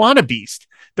of Bwana Beast.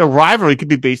 The rivalry could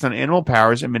be based on animal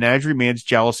powers and Menagerie Man's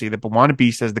jealousy that Bwana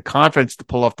Beast has the confidence to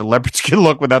pull off the leopard skin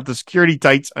look without the security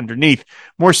tights underneath.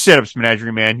 More sit-ups,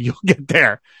 Menagerie Man. You'll get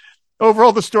there.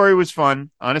 Overall, the story was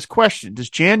fun. Honest question. Does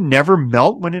Jan never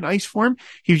melt when in ice form?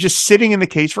 He was just sitting in the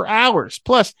cage for hours.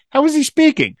 Plus, how was he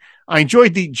speaking? I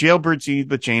enjoyed the jailbird scenes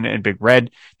with Jaina and Big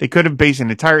Red. They could have based an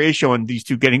entire issue on these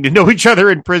two getting to know each other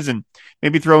in prison.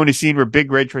 Maybe throw in a scene where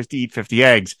Big Red tries to eat 50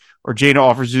 eggs, or Jaina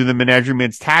offers to the Menagerie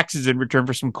Man's taxes in return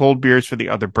for some cold beers for the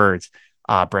other birds.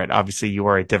 Brett, obviously you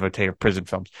are a devotee of prison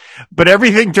films. But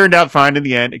everything turned out fine in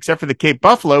the end, except for the Cape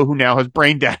Buffalo, who now has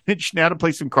brain damage. Now to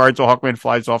play some cards while Hawkman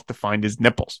flies off to find his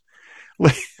nipples.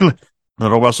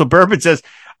 Little Russell Bourbon says,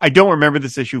 I don't remember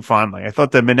this issue fondly. I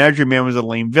thought the Menagerie Man was a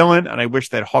lame villain, and I wish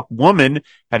that Hawk Woman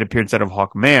had appeared instead of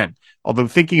Hawkman. Although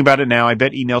thinking about it now, I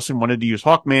bet E. Nelson wanted to use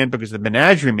Hawkman because the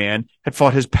Menagerie Man had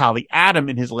fought his pal the Atom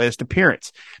in his last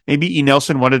appearance. Maybe E.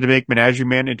 Nelson wanted to make Menagerie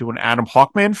Man into an Atom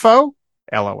Hawkman foe?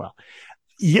 LOL.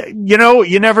 You know,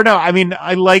 you never know. I mean,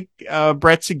 I like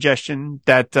Brett's suggestion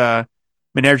that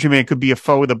Menagerie Man could be a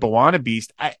foe of the Bwana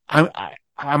Beast.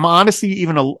 I'm honestly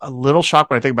even a little shocked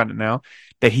when I think about it now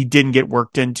that he didn't get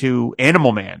worked into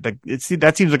Animal Man.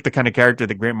 That seems like the kind of character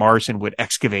that Grant Morrison would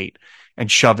excavate and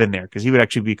shove in there, because he would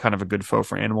actually be kind of a good foe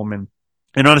for Animal Man.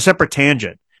 And on a separate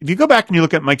tangent, if you go back and you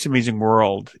look at Mike's Amazing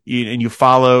World and you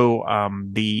follow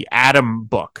the Atom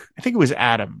book, I think it was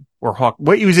Atom or Hawk.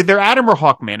 It was either Atom or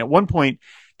Hawkman. At one point,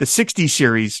 the 60s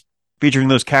series featuring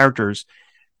those characters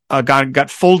got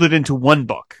folded into one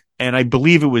book. And I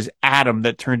believe it was Atom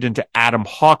that turned into Atom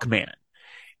Hawkman.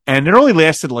 And it only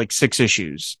lasted like 6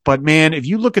 issues. But man, if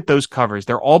you look at those covers,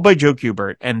 they're all by Joe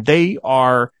Kubert and they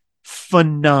are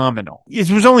phenomenal.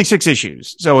 It was only 6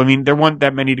 issues. So, I mean, there weren't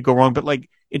that many to go wrong. But like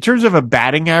in terms of a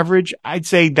batting average, I'd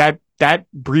say that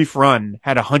brief run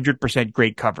had 100%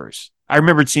 great covers. I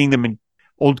remembered seeing them in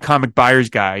old comic buyer's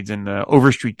guides and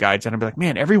Overstreet guides. And I'd be like,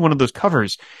 man, every one of those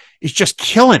covers is just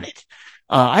killing it.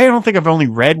 I don't think I've only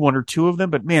read 1 or 2 of them,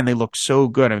 but man, they look so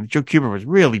good. I mean, Joe Kubert was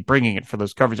really bringing it for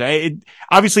those covers.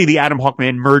 Obviously, the Atom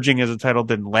Hawkman merging as a title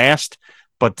didn't last,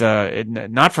 but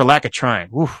not for lack of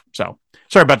trying. Oof. So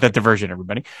sorry about that diversion,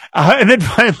 everybody. And then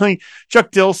finally,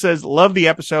 Chuck Dill says, love the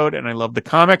episode and I love the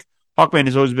comic. Hawkman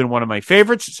has always been one of my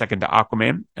favorites, second to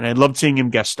Aquaman, and I loved seeing him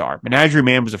guest star. Menagerie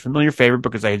Man was a familiar favorite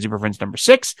because I had Super Friends number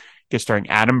 6, guest starring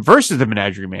Atom versus the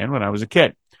Menagerie Man when I was a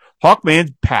kid.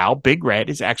 Hawkman's pal, Big Red,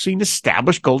 is actually an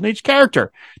established Golden Age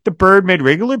character. The bird made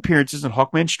regular appearances in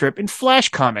Hawkman's strip in Flash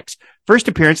Comics. First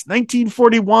appearance,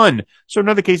 1941. So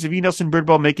another case of E. Nelson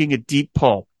Birdball making a deep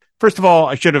pull. First of all,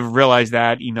 I should have realized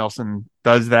that E. Nelson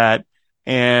does that.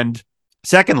 And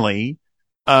secondly,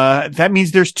 that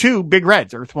means there's 2 Big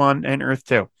Reds, Earth 1 and Earth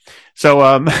 2. So,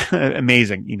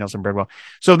 amazing, E. Nelson Birdball.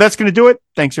 So that's going to do it.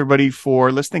 Thanks everybody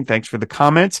for listening. Thanks for the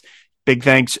comments. Big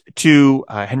thanks to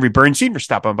Henry Bernstein for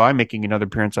stopping by, making another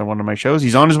appearance on one of my shows.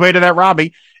 He's on his way to that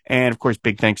Robbie. And, of course,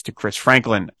 big thanks to Chris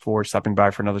Franklin for stopping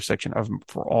by for another section of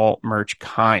For All Merch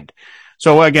Kind.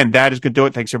 So again, that is going to do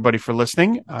it. Thanks everybody for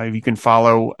listening. You can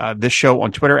follow this show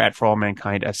on Twitter at For All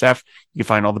Mankind SF. You can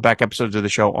find all the back episodes of the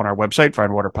show on our website,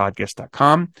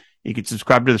 fireandwaterpodcast.com. You can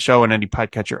subscribe to the show on any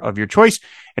podcatcher of your choice.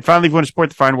 And finally, if you want to support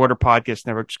the Fire and Water Podcast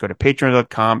Network, just go to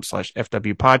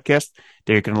patreon.com/FW Podcast.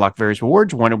 There you can unlock various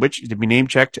rewards, one of which is to be name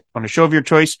checked on a show of your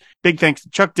choice. Big thanks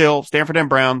to Chuck Dill, Stanford M.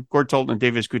 Brown, Gord Tolton, and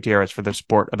Davis Gutierrez for the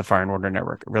support of the Fire and Water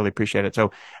Network. I really appreciate it. So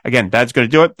again, that's going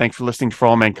to do it. Thanks for listening to For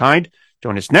All Mankind.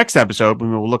 Join us next episode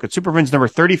when we will look at Super Friends number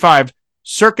 35,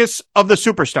 Circus of the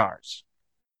Superstars.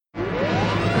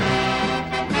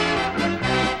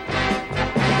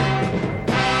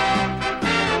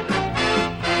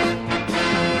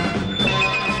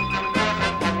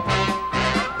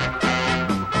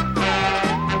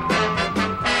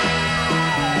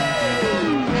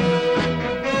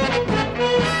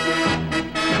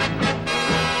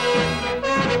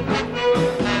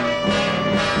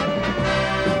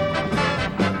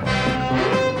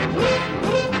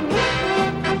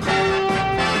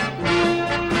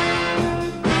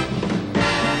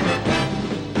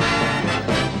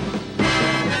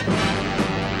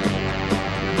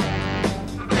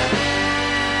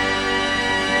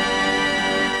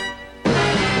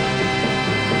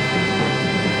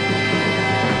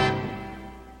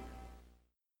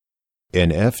 An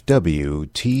FW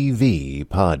TV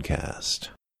podcast.